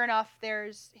 and sure enough,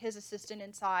 there's his assistant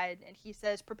inside, and he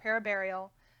says, "Prepare a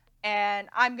burial," and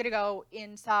I'm going to go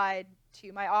inside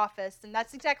to my office, and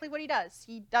that's exactly what he does.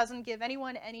 He doesn't give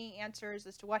anyone any answers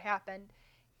as to what happened,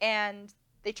 and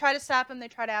they try to stop him, they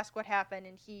try to ask what happened,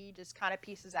 and he just kind of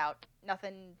pieces out.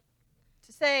 Nothing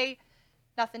to say,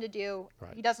 nothing to do.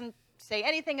 Right. He doesn't say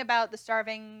anything about the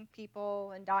starving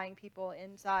people and dying people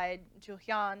inside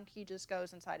Julhyun. He just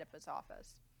goes inside of his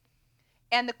office.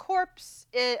 And the corpse,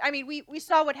 we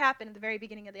saw what happened at the very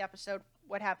beginning of the episode,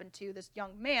 what happened to this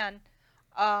young man.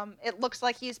 It looks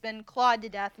like he's been clawed to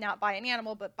death, not by an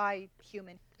animal, but by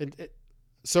human.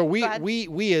 So we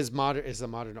as a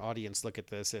modern audience look at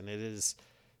this, and it is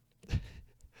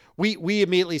we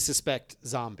immediately suspect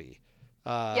zombie.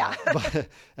 But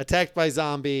attacked by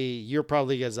zombie, you're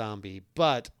probably a zombie,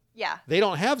 but Yeah. they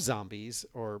don't have zombies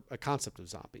or a concept of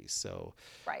zombies. So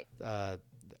Right.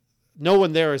 No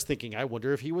one there is thinking, I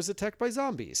wonder if he was attacked by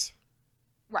zombies.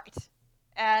 Right.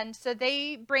 And so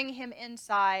they bring him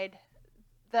inside,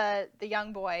 the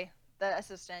young boy, the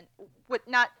assistant, with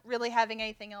not really having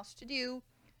anything else to do.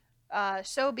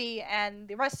 Sobi and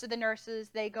the rest of the nurses,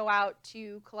 they go out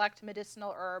to collect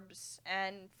medicinal herbs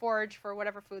and forage for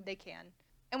whatever food they can.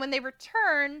 And when they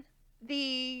return,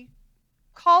 the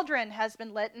cauldron has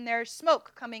been lit and there's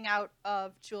smoke coming out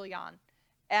of Julyan.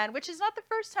 And which is not the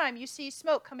first time you see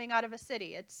smoke coming out of a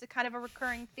city. It's a kind of a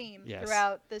recurring theme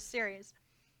throughout this series.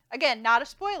 Again, not a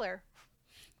spoiler.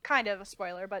 Kind of a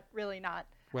spoiler, but really not.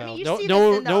 Well, you no see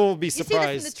one this will be You see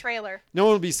surprised. this in the trailer. No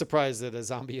one will be surprised that a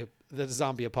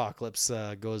zombie apocalypse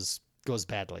goes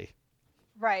badly.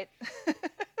 Right.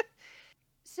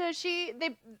 So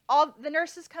all the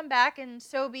nurses come back, and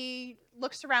Sobi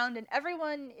looks around, and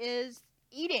everyone is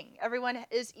eating. Everyone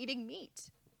is eating meat.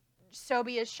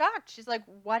 Sobi is shocked. She's like,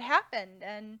 "What happened?"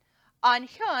 And An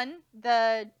Hyun,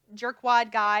 the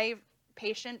jerkwad guy,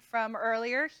 patient from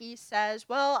earlier, he says,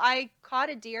 "Well, I caught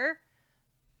a deer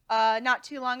not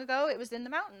too long ago. It was in the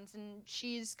mountains," and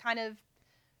she's kind of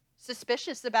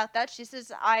suspicious about that. She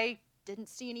says, "I didn't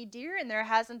see any deer, and there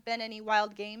hasn't been any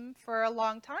wild game for a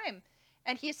long time."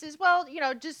 And he says, "Well,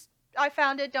 just I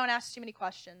found it. Don't ask too many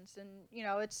questions. And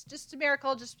it's just a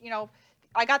miracle. Just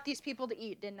I got these people to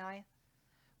eat, didn't I?"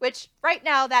 Which right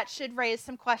now that should raise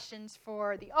some questions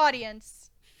for the audience,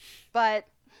 but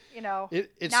It's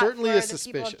not certainly for a the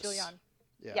people of suspicious. Julyan.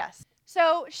 Yeah. Yes.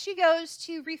 So she goes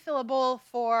to refill a bowl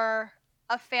for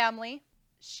a family.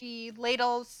 She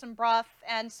ladles some broth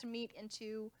and some meat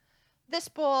into this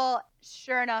bowl.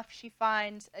 Sure enough, she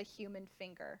finds a human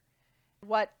finger.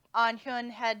 What An Hyun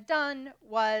had done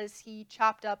was he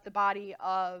chopped up the body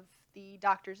of the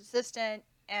doctor's assistant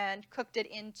and cooked it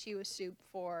into a soup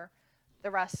for the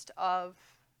rest of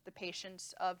the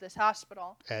patients of this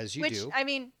hospital. As you do.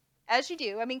 As you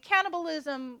do.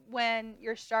 Cannibalism when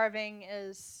you're starving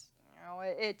is,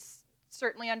 it's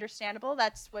certainly understandable.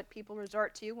 That's what people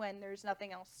resort to when there's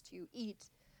nothing else to eat.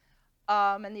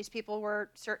 And these people were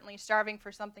certainly starving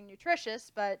for something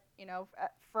nutritious, but,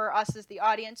 for us as the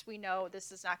audience, we know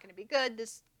this is not going to be good.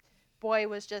 This boy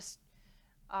was just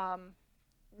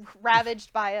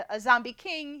ravaged by a zombie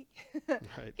king.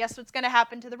 Right. Guess what's going to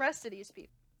happen to the rest of these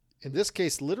people? In this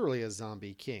case, literally a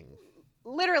zombie king.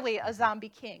 Literally a zombie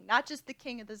king. Not just the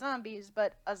king of the zombies,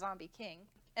 but a zombie king.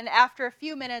 And after a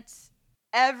few minutes,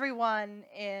 everyone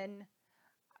in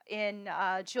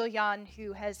Julyan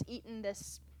who has eaten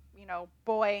this,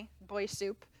 boy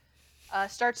soup,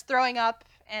 starts throwing up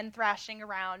and thrashing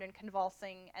around and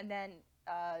convulsing, and then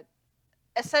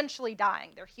essentially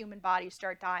dying. Their human bodies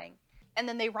start dying. And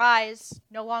then they rise,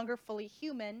 no longer fully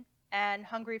human, and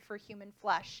hungry for human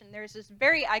flesh. And there's this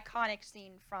very iconic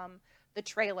scene from the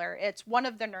trailer. It's one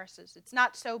of the nurses. It's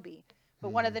not Sobi, but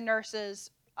one of the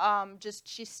nurses,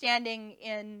 she's standing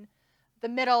in the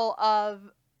middle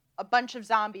of a bunch of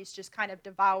zombies just kind of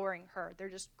devouring her. They're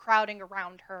just crowding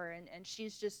around her, and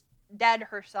she's just dead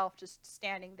herself, just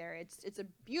standing there. It's a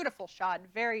beautiful shot,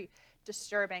 very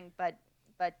disturbing, but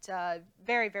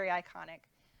very, very iconic.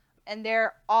 And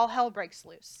there, all hell breaks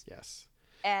loose. Yes.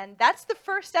 And that's the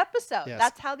first episode. Yes.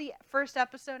 That's how the first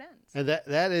episode ends. And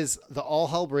that is the all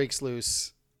hell breaks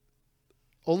loose.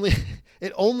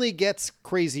 It only gets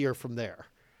crazier from there.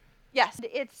 Yes,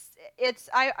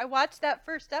 I watched that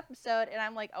first episode and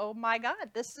I'm like, oh my God,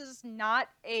 this is not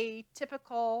a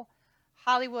typical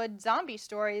Hollywood zombie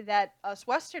story that us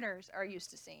Westerners are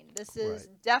used to seeing. This is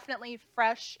definitely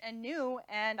fresh and new,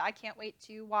 and I can't wait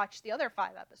to watch the other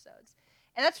 5 episodes.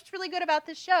 And that's what's really good about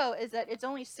this show, is that it's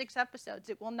only 6 episodes.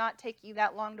 It will not take you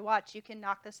that long to watch. You can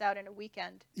knock this out in a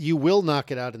weekend. You will knock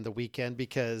it out in the weekend,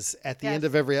 because at the end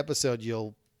of every episode,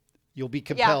 you'll be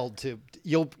compelled to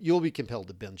you'll be compelled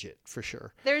to binge it for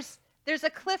sure. There's a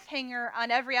cliffhanger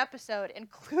on every episode,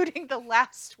 including the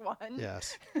last one.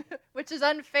 Yes. Which is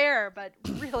unfair, but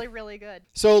really, really good.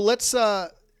 So let's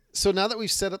so now that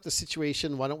we've set up the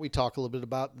situation, why don't we talk a little bit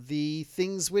about the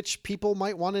things which people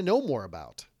might want to know more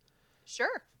about?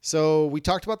 Sure. So we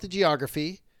talked about the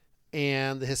geography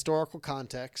and the historical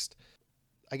context.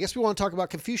 I guess we want to talk about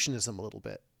Confucianism a little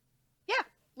bit. Yeah.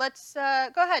 Let's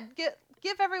go ahead.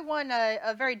 Give everyone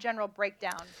a very general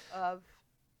breakdown of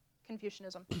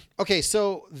Confucianism. Okay,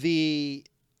 so they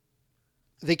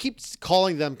keep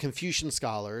calling them Confucian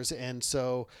scholars, and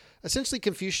so essentially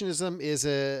Confucianism is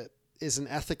an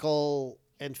ethical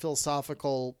and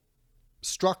philosophical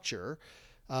structure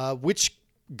which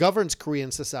governs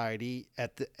Korean society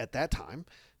at that time,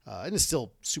 and is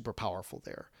still super powerful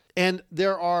there. And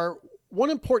there are one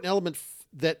important element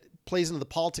that plays into the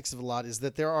politics of it a lot, is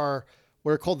that there are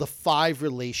what are called the 5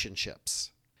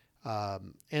 relationships.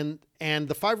 And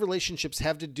the 5 relationships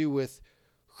have to do with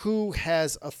who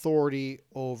has authority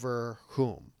over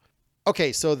whom.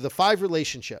 Okay, so the 5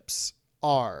 relationships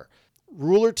are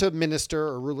ruler to minister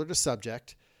or ruler to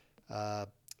subject,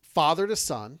 father to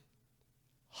son,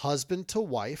 husband to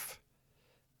wife,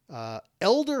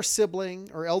 elder sibling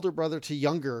or elder brother to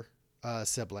younger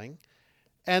sibling,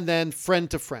 and then friend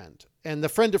to friend. And the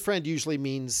friend to friend usually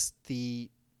means the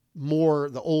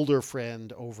older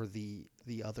friend over the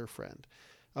other friend,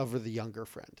 over the younger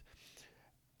friend.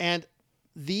 And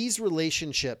these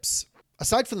relationships,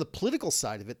 aside from the political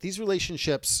side of it, these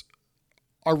relationships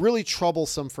are really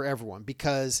troublesome for everyone,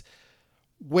 because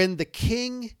when the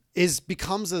king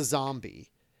becomes a zombie,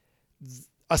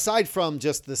 aside from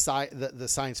just the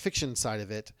science fiction side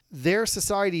of it, their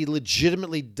society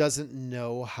legitimately doesn't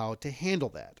know how to handle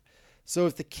that. So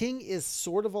if the king is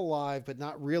sort of alive but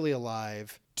not really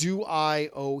alive, do I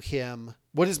owe him?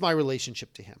 What is my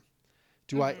relationship to him?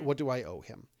 What do I owe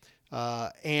him?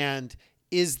 And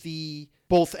is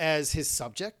both as his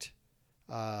subject,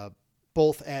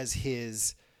 both as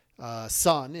his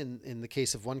son, in the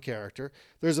case of one character,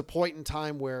 there's a point in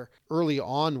time early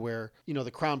on where,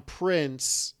 the crown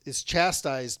prince is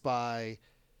chastised by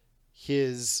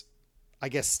his, I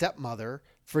guess, stepmother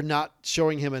for not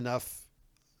showing him enough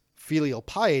filial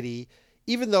piety,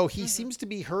 even though he seems to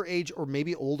be her age or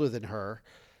maybe older than her.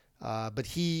 But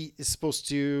he is supposed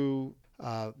to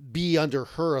be under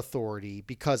her authority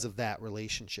because of that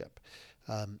relationship.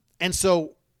 And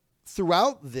so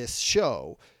throughout this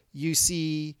show, you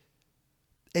see,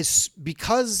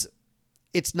 because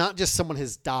it's not just someone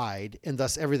has died and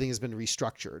thus everything has been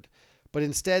restructured, but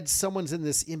instead someone's in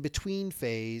this in-between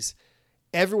phase,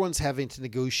 everyone's having to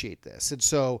negotiate this. And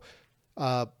so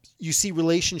you see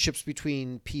relationships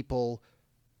between people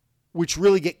which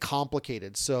really get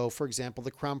complicated. So, for example,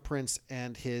 the crown prince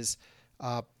and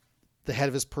the head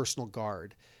of his personal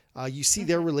guard. You see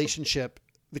their relationship.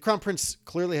 The crown prince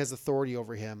clearly has authority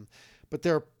over him, but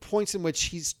there are points in which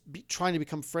he's trying to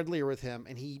become friendlier with him,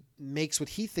 and he makes what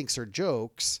he thinks are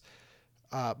jokes.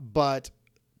 But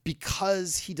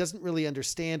because he doesn't really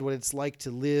understand what it's like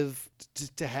to live,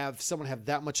 to have someone have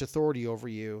that much authority over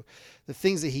you, the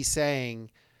things that he's saying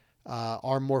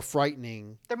are more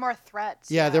frightening. They're more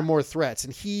threats. Yeah, they're more threats.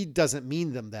 And he doesn't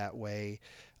mean them that way.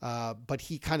 But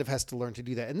he kind of has to learn to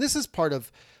do that. And this is part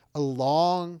of a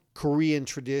long Korean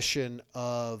tradition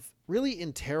of really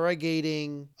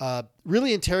interrogating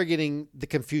the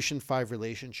Confucian 5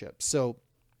 relationships. So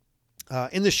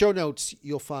in the show notes,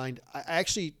 you'll find, I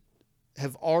actually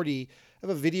have a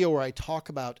video where I talk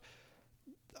about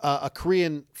a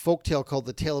Korean folktale called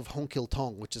The Tale of Honkil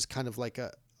Tong, which is kind of like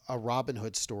a Robin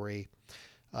Hood story.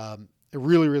 A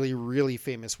really, really, really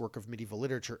famous work of medieval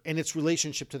literature and its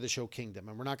relationship to the show Kingdom.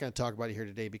 And we're not going to talk about it here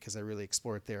today because I really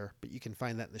explore it there, but you can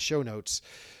find that in the show notes.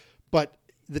 But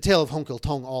the Tale of Hong Kil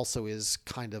Tong also is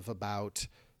kind of about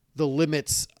the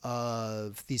limits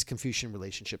of these Confucian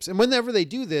relationships. And whenever they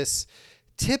do this,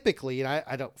 typically, and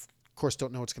I don't, of course,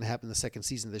 don't know what's going to happen in the second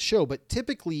season of the show, but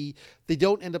typically they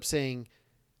don't end up saying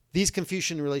these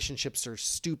Confucian relationships are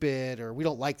stupid or we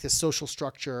don't like this social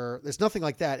structure. There's nothing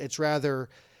like that. It's rather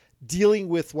dealing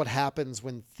with what happens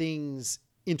when things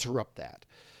interrupt that,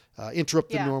 interrupt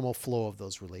the normal flow of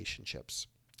those relationships.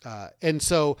 And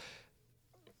so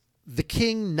the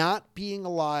king not being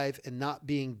alive and not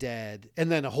being dead,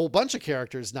 and then a whole bunch of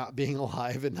characters not being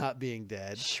alive and not being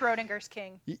dead. Schrodinger's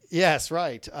king. Yes,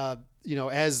 right.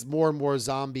 As more and more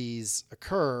zombies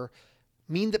occur,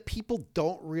 mean that people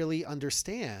don't really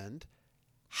understand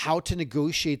how to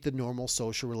negotiate the normal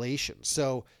social relations.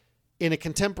 So in a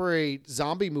contemporary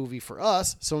zombie movie for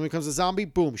us, someone becomes a zombie,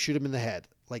 boom, shoot him in the head.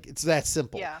 Like, it's that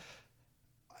simple. Yeah.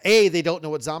 A, they don't know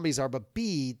what zombies are, but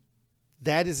B,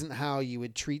 that isn't how you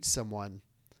would treat someone.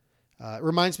 It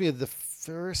reminds me of the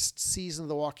first season of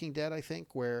The Walking Dead, I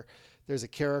think, where there's a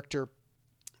character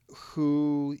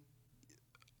who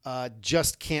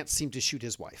just can't seem to shoot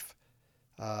his wife,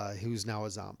 who's now a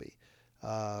zombie.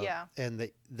 And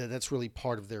that's really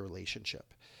part of their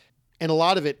relationship. And a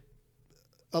lot of the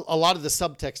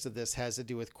subtext of this has to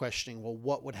do with questioning, well,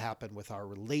 what would happen with our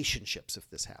relationships if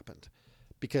this happened?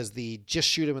 Because the just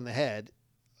shoot him in the head,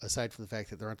 aside from the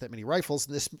fact that there aren't that many rifles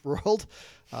in this world,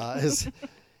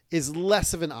 is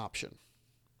less of an option.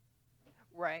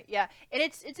 Right. Yeah. And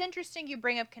it's interesting you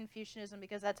bring up Confucianism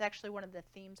because that's actually one of the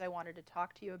themes I wanted to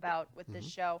talk to you about with this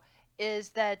show is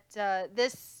that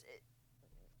this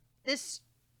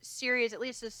series, at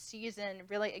least this season,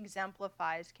 really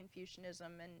exemplifies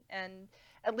Confucianism and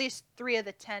at least three of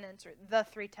the tenets or the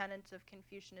three tenets of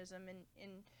Confucianism in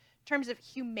terms of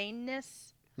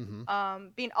humaneness,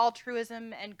 being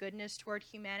altruism and goodness toward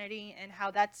humanity, and how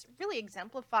that's really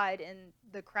exemplified in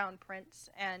the Crown Prince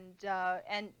and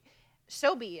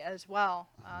Sobi as well.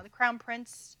 The Crown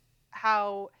Prince,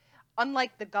 how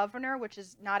unlike the governor, which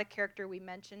is not a character we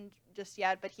mentioned just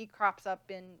yet, but he crops up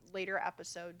in later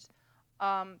episodes,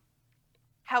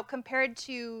 how compared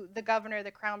to the governor,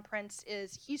 the Crown Prince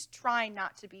he's trying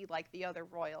not to be like the other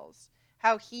royals.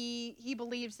 How he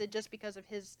believes that just because of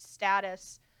his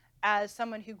status as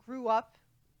someone who grew up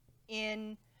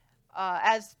in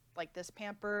as like this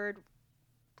pampered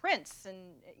prince,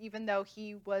 and even though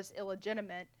he was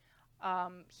illegitimate,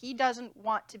 he doesn't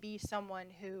want to be someone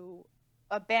who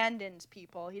abandons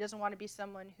people. He doesn't want to be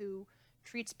someone who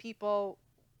treats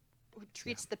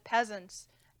the peasants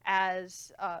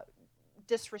as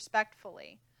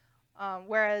disrespectfully.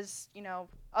 Whereas,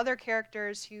 other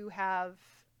characters who have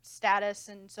status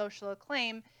and social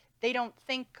acclaim, they don't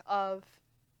think of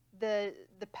the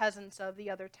peasants of the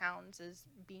other towns as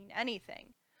being anything.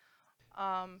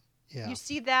 You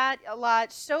see that a lot.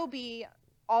 Sobi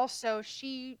also,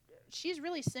 she's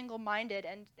really single-minded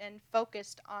and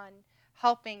focused on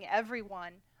helping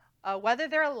everyone, whether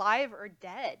they're alive or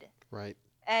dead. Right.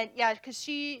 And because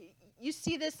you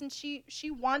see this, and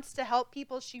she wants to help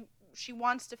people. She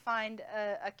wants to find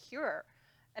a cure.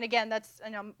 And again, that's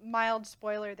a mild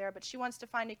spoiler there, but she wants to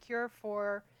find a cure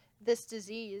for this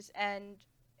disease and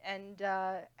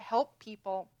help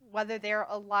people, whether they're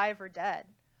alive or dead.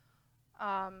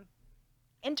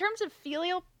 In terms of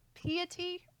filial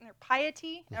piety,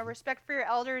 respect for your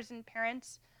elders and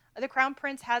parents, the Crown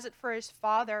Prince has it for his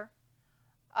father,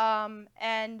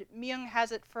 and Myung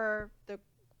has it for the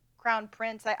Crown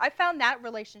Prince. I found that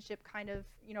relationship kind of,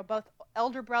 both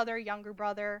elder brother, younger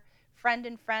brother, friend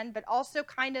and friend, but also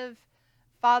kind of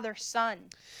father-son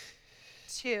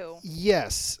too.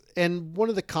 Yes, and one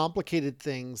of the complicated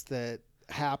things that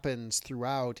happens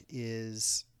throughout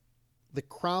is the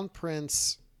Crown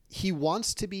Prince, he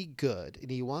wants to be good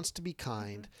and he wants to be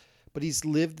kind, but he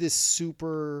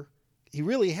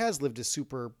really has lived a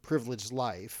super privileged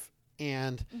life.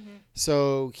 And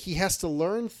so he has to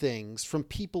learn things from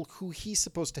people who he's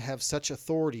supposed to have such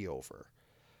authority over.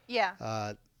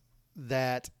 Yeah.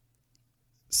 That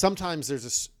sometimes there's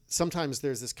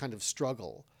this kind of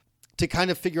struggle to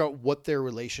kind of figure out what their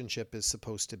relationship is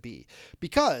supposed to be.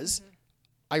 Because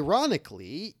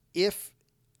ironically, if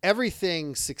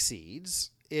everything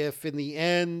succeeds, if in the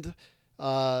end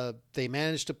they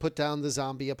manage to put down the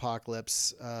zombie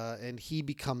apocalypse and he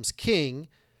becomes king,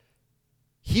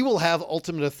 he will have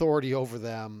ultimate authority over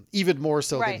them, even more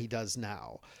so than he does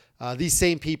now. These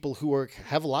same people who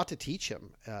have a lot to teach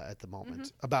him at the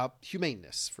moment about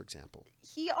humaneness, for example.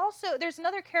 There's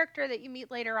another character that you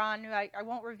meet later on who I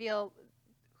won't reveal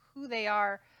who they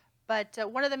are, but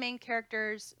one of the main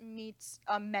characters meets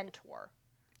a mentor,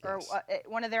 or Yes.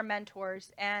 one of their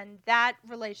mentors, and that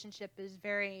relationship is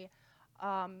very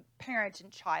parent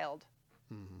and child,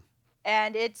 Hmm.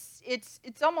 and it's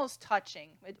almost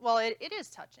touching. It is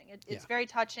touching. It's Yeah. very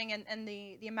touching, and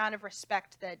the amount of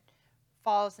respect that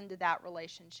falls into that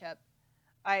relationship.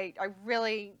 I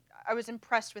was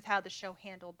impressed with how the show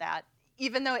handled that.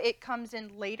 Even though it comes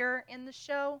in later in the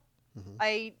show, Hmm.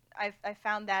 I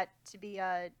found that to be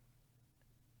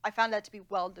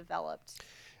well developed.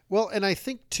 Well, and I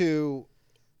think too,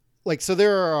 like, so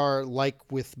there are,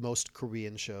 like with most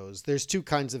Korean shows, there's two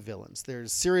kinds of villains.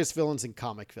 There's serious villains and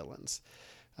comic villains.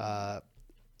 Uh,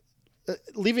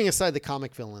 Leaving aside the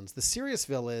comic villains, the serious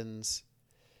villains,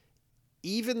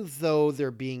 even though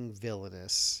they're being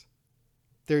villainous,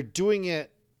 they're doing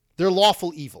it. They're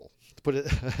lawful evil. To put it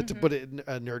to Hmm. put it in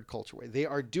a nerd culture way, they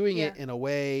are doing Yeah. it in a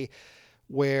way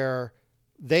where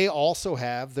they also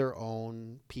have their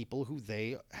own people who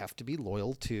they have to be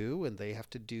loyal to, and they have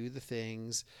to do the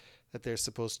things that they're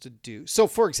supposed to do. So,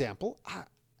 for example,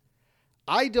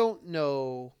 I don't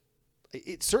know.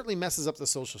 It certainly messes up the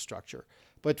social structure,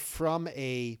 but from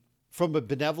a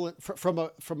benevolent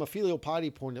from a filial piety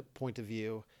point of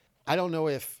view, I don't know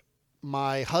if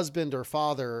my husband or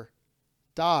father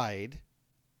died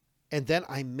and then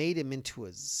I made him into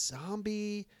a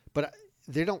zombie, but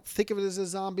they don't think of it as a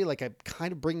zombie. Like I'm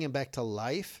kind of bringing him back to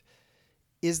life.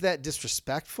 Is that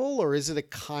disrespectful, or is it a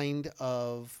kind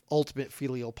of ultimate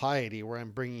filial piety where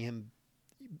I'm bringing him,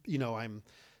 I'm bringing him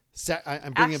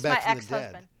Ask my back from the dead?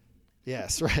 ex-husband.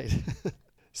 Yes, right.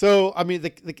 So I mean,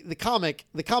 the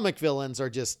comic villains are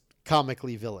just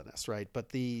comically villainous, right? But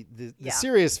the Yeah.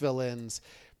 serious villains,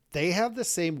 they have the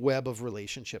same web of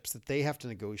relationships that they have to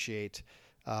negotiate,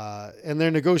 and they're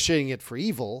negotiating it for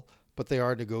evil, but they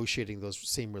are negotiating those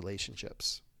same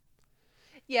relationships.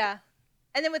 Yeah.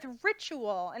 And then with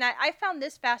ritual, and I found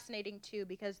this fascinating too,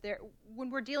 because when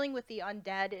we're dealing with the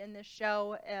undead in this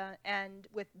show, and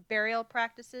with burial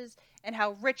practices, and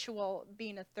how ritual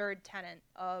being a third tenet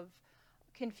of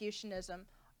Confucianism,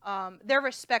 their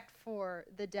respect for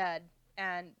the dead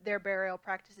and their burial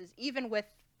practices, even with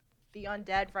the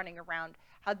undead running around,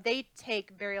 how they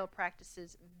take burial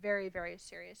practices very, very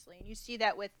seriously. And you see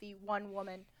that with the one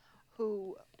woman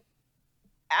who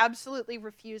absolutely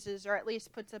refuses, or at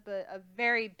least puts up a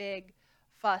very big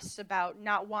fuss about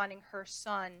not wanting her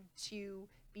son to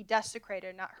be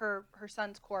desecrated, not her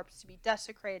son's corpse to be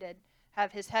desecrated,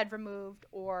 have his head removed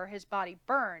or his body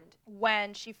burned,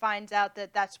 when she finds out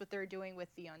that that's what they're doing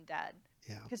with the undead.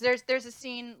 Yeah. Because there's a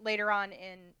scene later on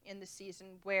in the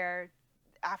season where,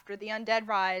 after the undead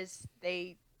rise,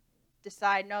 they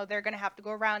decide, no, they're going to have to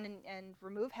go around and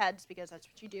remove heads, because that's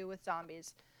what you do with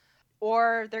zombies,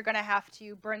 or they're going to have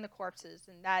to burn the corpses,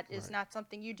 and that is Right. not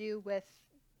something you do with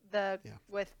Yeah.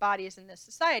 with bodies in this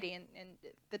society, and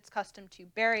it's custom to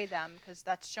bury them, because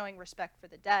that's showing respect for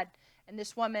the dead. And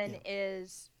this woman Yeah.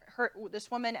 this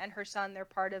woman and her son, they're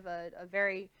part of a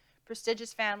very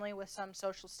prestigious family with some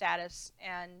social status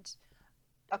and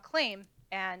acclaim,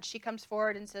 and she comes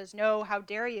forward and says, no, how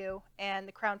dare you? And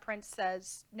the crown prince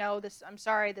says, no, I'm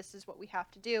sorry, this is what we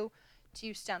have to do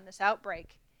to stem this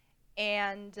outbreak.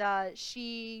 And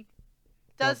she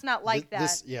Well, does not like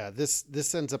that.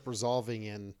 this ends up resolving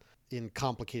in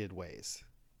complicated ways.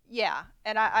 Yeah,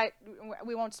 and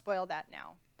we won't spoil that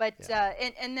now. But Yeah.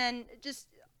 and then just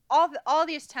all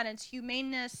these tenets,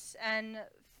 humaneness and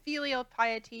filial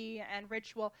piety and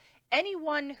ritual.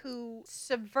 Anyone who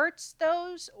subverts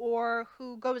those or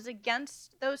who goes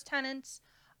against those tenets,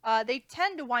 they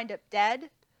tend to wind up dead,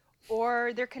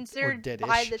 or they're considered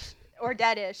by deadish. the or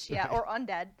deadish, yeah, Right. or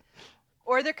undead,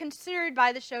 or they're considered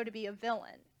by the show to be a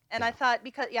villain. And I Yeah. thought,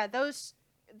 because those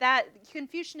that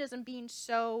Confucianism being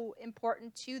so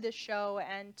important to the show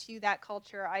and to that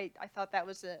culture, I thought that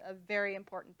was a very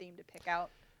important theme to pick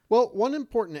out. Well, one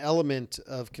important element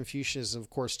of Confucianism, of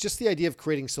course, just the idea of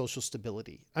creating social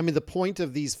stability. I mean, the point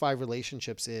of these five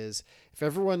relationships is if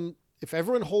everyone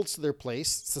holds to their place,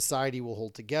 society will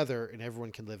hold together and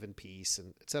everyone can live in peace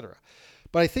and etc.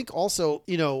 But I think also,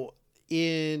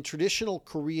 in traditional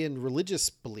Korean religious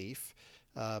belief,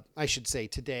 I should say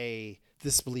today,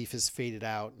 this belief has faded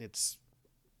out and it's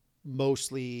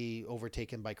mostly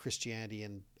overtaken by Christianity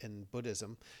and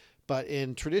Buddhism. But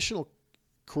in traditional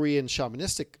Korean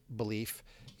shamanistic belief,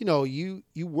 you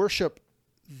worship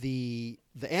the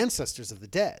ancestors of the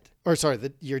dead, or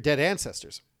sorry, your dead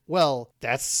ancestors. Well,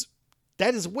 that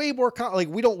is way more like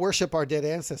we don't worship our dead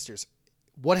ancestors.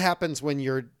 What happens when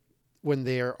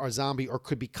they're a zombie or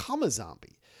could become a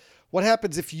zombie? what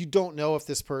happens if you don't know if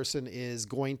this person is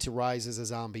going to rise as a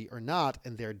zombie or not,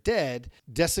 and they're dead?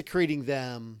 Desecrating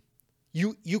them,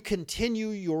 you continue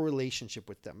your relationship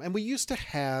with them. And we used to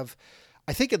have,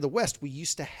 I think in the West, we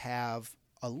used to have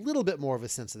a little bit more of a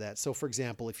sense of that. So for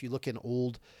example, if you look in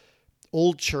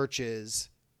old churches,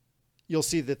 you'll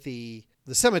see that the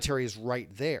cemetery is right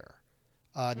there.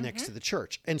 Next to the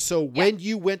church. And so when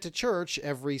you went to church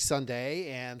every Sunday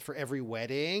and for every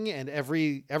wedding and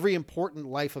every important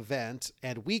life event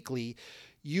and weekly,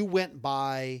 you went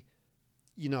by,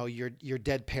 your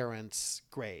dead parents'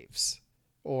 graves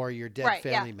or your dead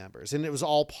family members. And it was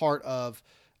all part of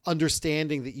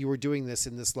understanding that you were doing this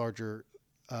in this larger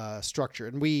structure.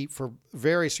 And we, for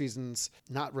various reasons,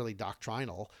 not really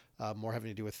doctrinal, more having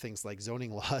to do with things like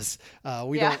zoning laws,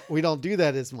 we don't do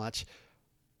that as much.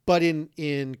 But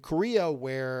in Korea,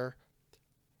 where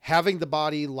having the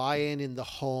body lie in the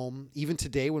home, even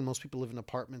today when most people live in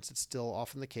apartments, it's still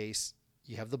often the case.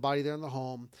 You have the body there in the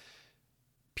home.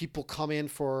 People come in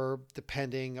for,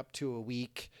 depending, up to a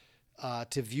week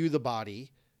to view the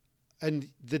body. And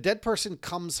the dead person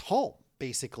comes home,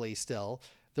 basically, still.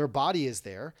 Their body is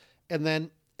there. And then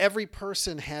every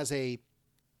person has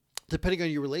depending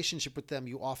on your relationship with them,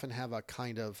 you often have a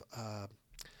kind of...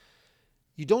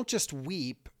 you don't just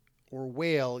weep or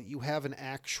wail, you have an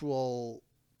actual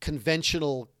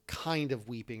conventional kind of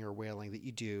weeping or wailing that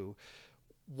you do.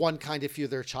 One kind if you're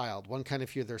their child, one kind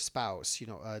if you're their spouse,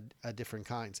 different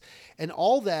kinds. And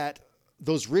all that,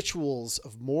 those rituals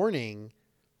of mourning,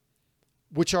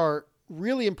 which are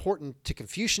really important to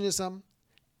Confucianism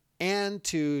and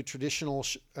to traditional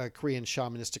Korean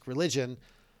shamanistic religion,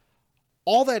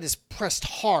 all that is pressed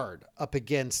hard up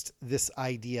against this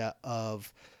idea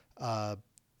of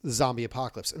the zombie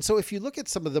apocalypse. And so if you look at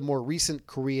some of the more recent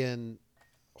Korean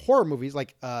horror movies,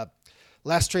 like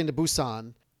Last Train to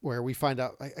Busan, where we find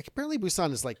out apparently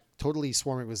Busan is like totally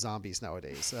swarming with zombies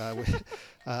nowadays.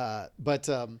 But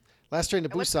Last Train to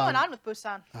Busan. What's going on with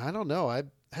Busan? I don't know. I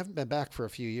haven't been back for a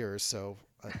few years, so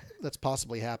that's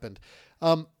possibly happened.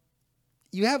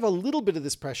 You have a little bit of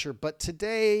this pressure, but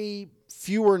today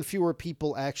fewer and fewer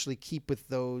people actually keep with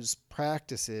those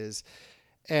practices,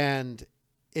 and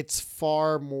it's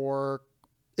far more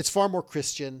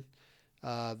Christian.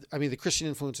 The Christian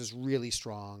influence is really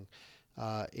strong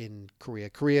in Korea.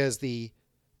 Korea is the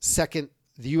second.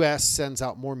 The U.S. sends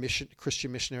out more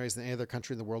Christian missionaries than any other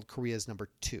country in the world. Korea is number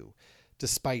 2,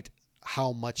 despite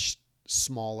how much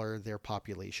smaller their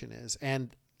population is,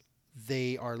 and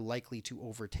they are likely to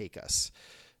overtake us.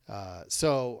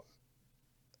 For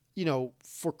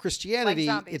Christianity,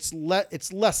 Like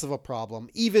it's less of a problem,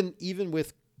 even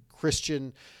with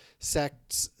Christian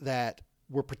sects that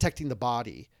were protecting the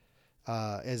body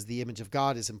as the image of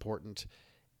God is important,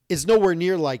 is nowhere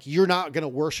near like you're not going to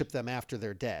worship them after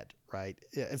they're dead, right?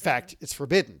 In fact, it's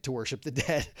forbidden to worship the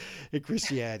dead in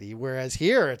Christianity, whereas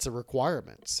here it's a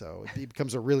requirement. So it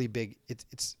becomes a really big.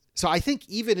 So I think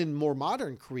even in more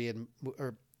modern Korean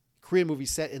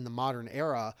movies set in the modern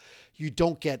era, you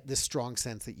don't get this strong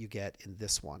sense that you get in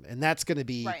this one, and that's going to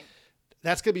be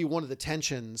one of the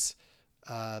tensions.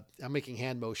 I'm making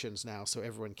hand motions now so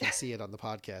everyone can see it on the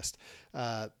podcast.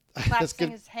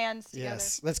 Clasping his hands together.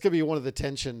 Yes, that's going to be one of the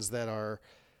tensions that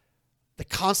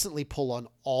constantly pull on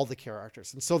all the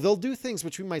characters. And so they'll do things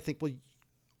which we might think,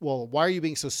 well, why are you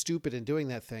being so stupid in doing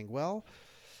that thing? Well,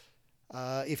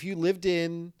 if you lived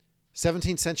in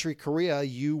 17th century Korea,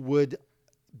 you would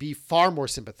be far more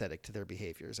sympathetic to their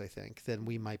behaviors, I think, than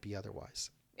we might be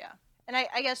otherwise. Yeah. And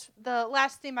I guess the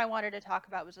last theme I wanted to talk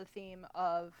about was the theme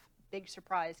of big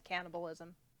surprise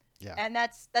cannibalism. Yeah. And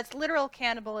that's literal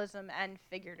cannibalism and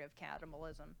figurative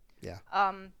cannibalism. Yeah.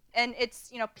 And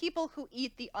it's, people who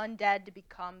eat the undead to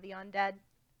become the undead.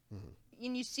 Mm-hmm.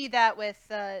 And you see that with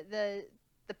the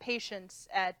patients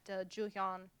at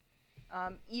Juhyun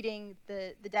eating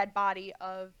the dead body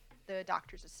of the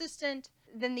doctor's assistant.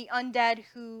 Then the undead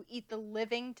who eat the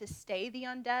living to stay the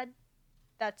undead.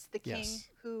 That's the king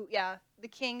the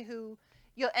king who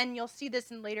you'll see this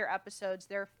in later episodes.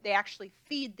 They actually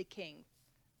feed the king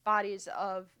bodies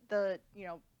of the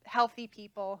healthy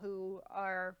people who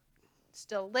are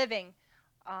still living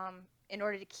in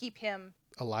order to keep him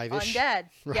alive-ish. Undead.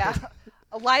 Right. Yeah.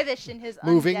 Alive-ish in his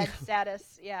Moving. Undead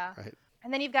status. Yeah. Right.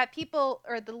 And then you've got people,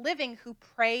 or the living, who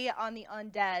prey on the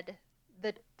undead,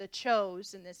 the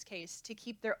Chos in this case, to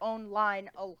keep their own line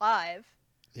alive.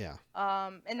 Yeah.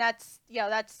 And that's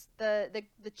the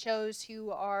Chos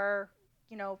who are,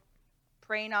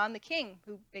 preying on the king,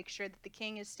 who make sure that the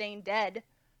king is staying dead,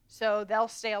 so they'll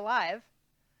stay alive.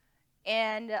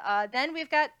 And then we've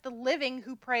got the living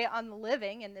who prey on the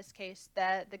living. In this case,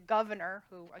 the governor,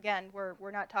 who again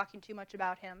we're not talking too much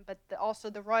about him, but also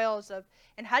the royals of.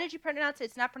 And how did you pronounce it?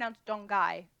 It's not pronounced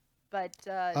Dongai, but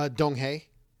Donghae.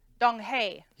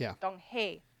 Donghae. Yeah.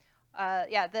 Donghae.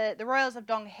 Yeah, the royals of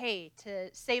Donghae to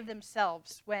save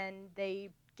themselves when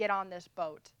they get on this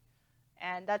boat,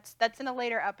 and that's in a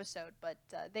later episode. But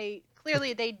they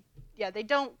clearly they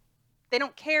don't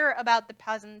care about the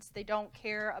peasants. They don't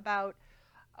care about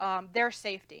their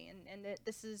safety. And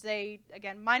this is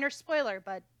again, minor spoiler,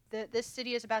 but this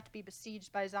city is about to be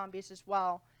besieged by zombies as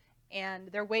well. And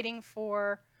they're waiting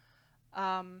for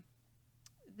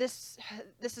this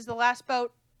is the last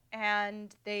boat,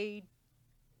 and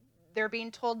they're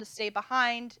being told to stay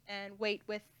behind and wait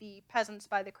with the peasants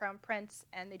by the crown prince,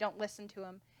 and they don't listen to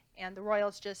him. And the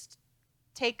royals just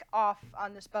take off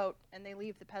on this boat, and they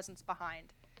leave the peasants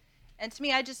behind. And to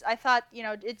me, I thought,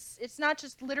 it's not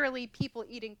just literally people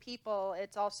eating people.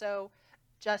 It's also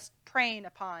just preying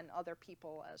upon other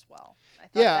people as well. I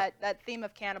thought that theme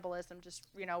of cannibalism just,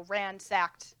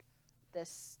 ransacked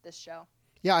this show.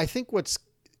 Yeah, I think what's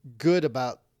good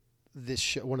about this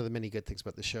show, one of the many good things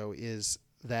about the show, is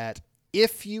that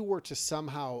if you were to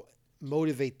somehow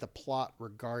motivate the plot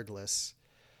regardless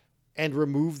and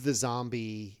remove the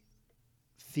zombie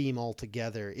theme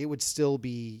altogether, it would still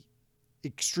be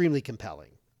extremely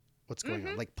compelling. What's going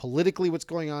on, like politically, what's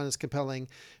going on is compelling.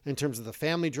 In terms of the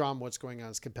family drama, what's going on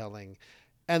is compelling.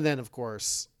 And then, of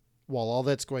course, while all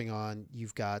that's going on,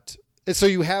 you've got, so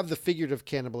you have the figurative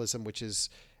cannibalism, which is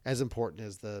as important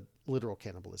as the literal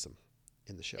cannibalism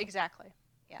in the show. Exactly.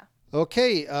 Yeah.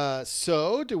 Okay.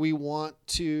 So do we want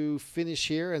to finish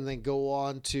here and then go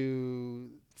on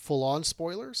to full on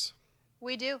spoilers?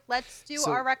 We do. Let's do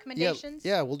our recommendations.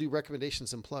 Yeah, we'll do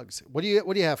recommendations and plugs. What do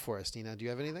you have for us, Nina? Do you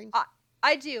have anything?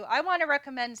 I do. I want to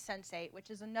recommend Sense8, which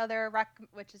is another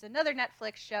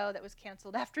Netflix show that was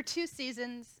canceled after 2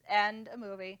 seasons and a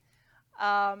movie.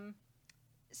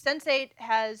 Sense8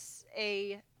 has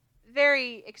a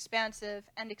very expansive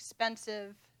and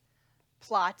expensive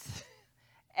plot,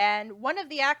 and one of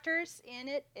the actors in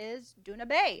it is Duna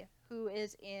Bay, who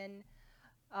is in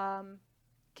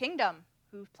Kingdom,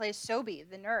 who plays Sobi,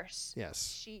 the nurse.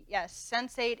 Yes.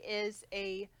 Sense8 is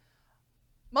a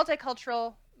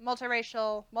multicultural,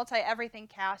 multiracial, multi-everything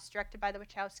cast directed by the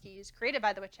Wachowskis, created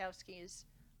by the Wachowskis,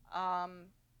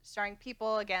 starring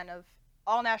people, again, of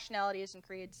all nationalities and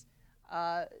creeds.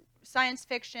 Science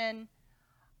fiction,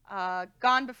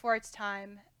 gone before its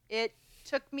time. It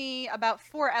took me about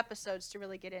 4 episodes to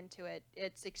really get into it.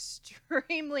 It's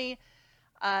extremely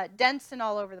dense and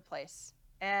all over the place.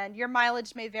 And your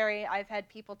mileage may vary. I've had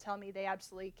people tell me they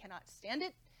absolutely cannot stand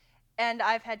it. And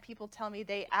I've had people tell me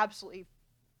they absolutely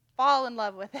fall in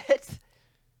love with it.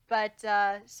 But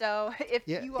so if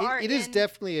you are it is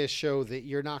definitely a show that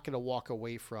you're not going to walk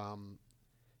away from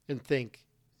and think,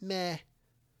 meh.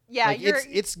 Yeah, like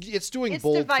it's doing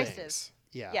bold divisive. Things.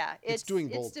 Yeah, it's doing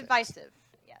bold It's divisive.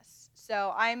 Things. Yes.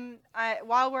 So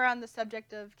while we're on the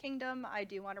subject of Kingdom, I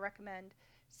do want to recommend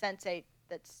Sense8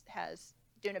 that has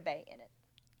Duna Bay in it.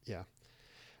 Yeah.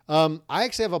 I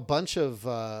actually have a bunch of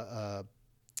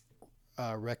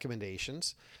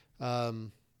recommendations. I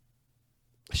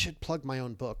should plug my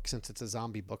own book since it's a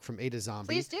zombie book, From A to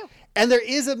Zombie. Please do. And there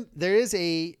is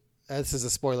a this is a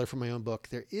spoiler from my own book.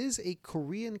 There is a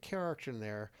Korean character in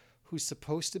there who's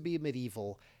supposed to be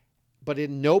medieval, but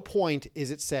in no point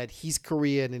is it said he's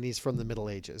Korean and he's from the Middle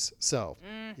Ages. So,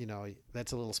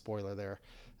 that's a little spoiler there.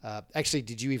 Actually,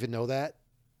 did you even know that?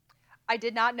 I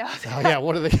did not know that. Oh yeah,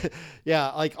 what are the?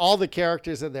 Yeah, like all the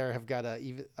characters in there have got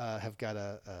even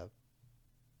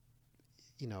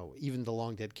the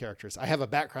long dead characters. I have a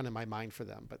background in my mind for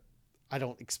them, but I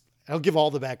don't give all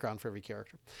the background for every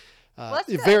character.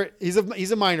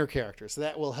 He's a minor character, so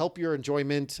that will help your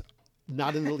enjoyment,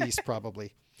 not in the least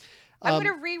probably. I'm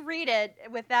going to reread it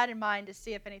with that in mind to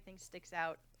see if anything sticks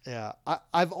out. Yeah,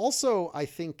 I've also I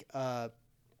think. I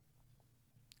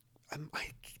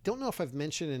don't know if I've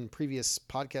mentioned in previous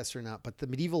podcasts or not, but the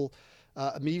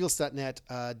medievals.net,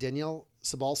 Danielle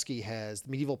Sobalski has the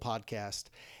Medieval podcast,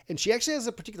 and she actually has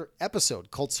a particular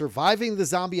episode called Surviving the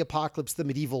Zombie Apocalypse the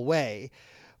Medieval Way,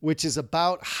 which is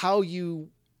about how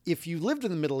if you lived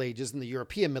in the Middle Ages, in the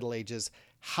European Middle Ages,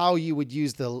 how you would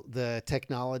use the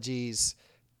technologies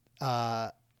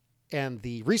and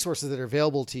the resources that are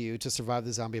available to you to survive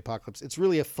the zombie apocalypse. It's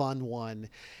really a fun one,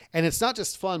 and it's not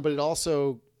just fun, but it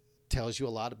also tells you a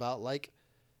lot about like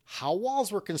how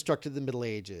walls were constructed in the Middle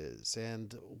Ages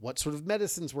and what sort of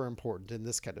medicines were important and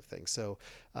this kind of thing. So,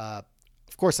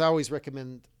 of course, I always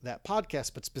recommend that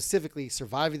podcast, but specifically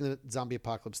Surviving the Zombie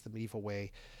Apocalypse the Medieval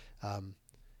Way.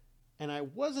 And I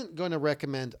wasn't going to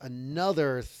recommend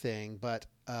another thing, but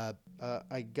I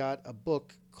got a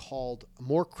book called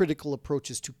More Critical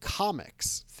Approaches to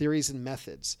Comics, Theories and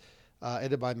Methods,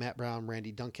 edited by Matt Brown,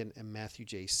 Randy Duncan, and Matthew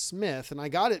J. Smith. And I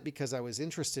got it because I was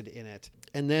interested in it.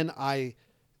 And then I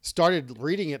started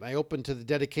reading it, and I opened to the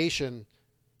dedication,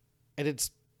 and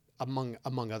it's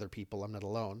among other people. I'm not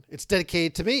alone. It's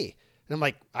dedicated to me. And I'm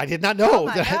like, I did not know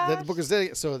that the book is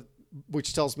dedicated. So,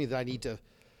 which tells me that I need to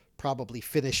probably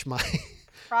finish my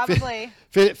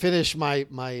finish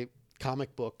my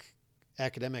comic book,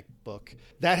 academic book.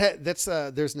 That's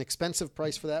there's an expensive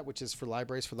price for that, which is for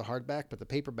libraries for the hardback, but the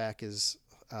paperback is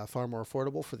far more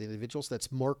affordable for the individuals.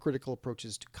 That's More Critical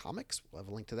Approaches to Comics. We'll have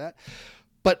a link to that.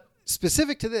 But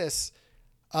specific to this,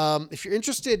 if you're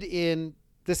interested in,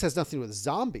 this has nothing to do with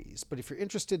zombies, but if you're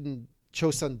interested in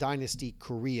Chosun Dynasty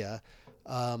Korea,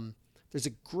 there's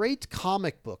a great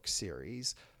comic book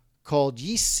series called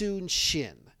Yisun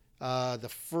Shin. The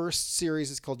first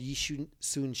series is called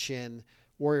Yisun Shin,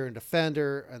 Warrior and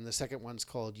Defender, and the second one's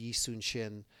called Yisun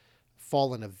Shin,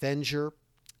 Fallen Avenger.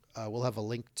 We'll have a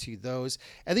link to those.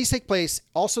 And these take place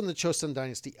also in the Chosun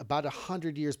Dynasty about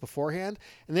 100 years beforehand,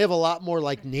 and they have a lot more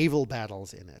like naval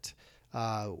battles in it,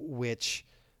 which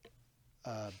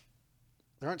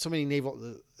there aren't so many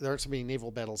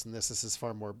naval battles in this. This is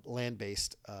far more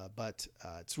land-based, but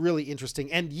it's really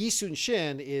interesting. And Yisun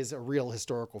Shin is a real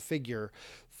historical figure,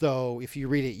 though if you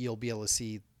read it, you'll be able to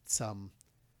see some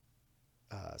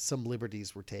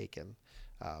liberties were taken.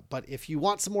 But if you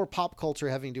want some more pop culture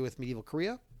having to do with medieval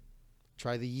Korea,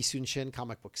 try the Yisun Shin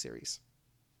comic book series.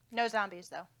 No zombies,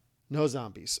 though. No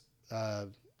zombies.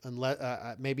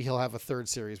 Unless maybe he'll have a third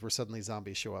series where suddenly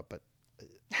zombies show up, but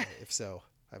if so,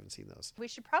 I haven't seen those. We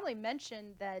should probably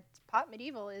mention that Pop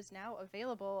Medieval is now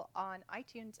available on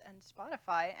iTunes and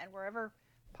Spotify and wherever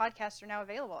podcasts are now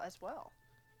available as well.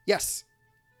 Yes.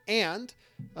 And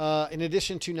in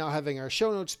addition to now having our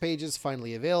show notes pages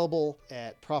finally available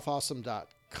at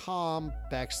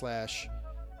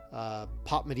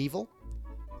profawesome.com/popmedieval.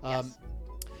 Yes.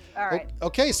 All right.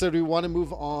 Okay, so do we want to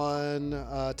move on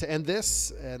to end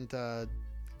this and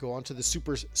go on to the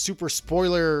super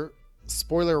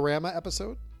spoiler-rama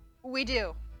episode? We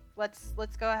do. Let's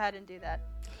go ahead and do that.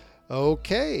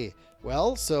 Okay.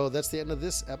 Well, so that's the end of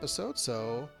this episode.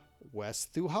 So,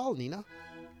 West through Hall, Nina.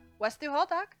 West through Hall,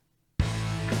 Doc.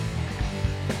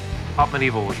 Pop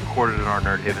Medieval was recorded in our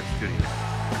Nerd Haven studio.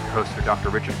 Your hosts are Dr.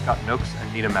 Richard Scott Noakes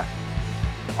and Nina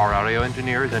McNamara. Our audio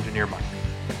engineer is Engineer Mike.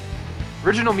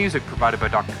 Original music provided by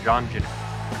Dr. John Ginner.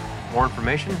 For more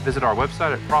information, visit our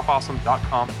website at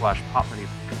profawesome.com/popmedieval.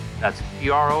 That's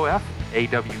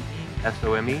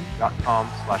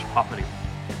PROFAWESOME.com/popmedieval.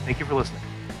 Thank you for listening.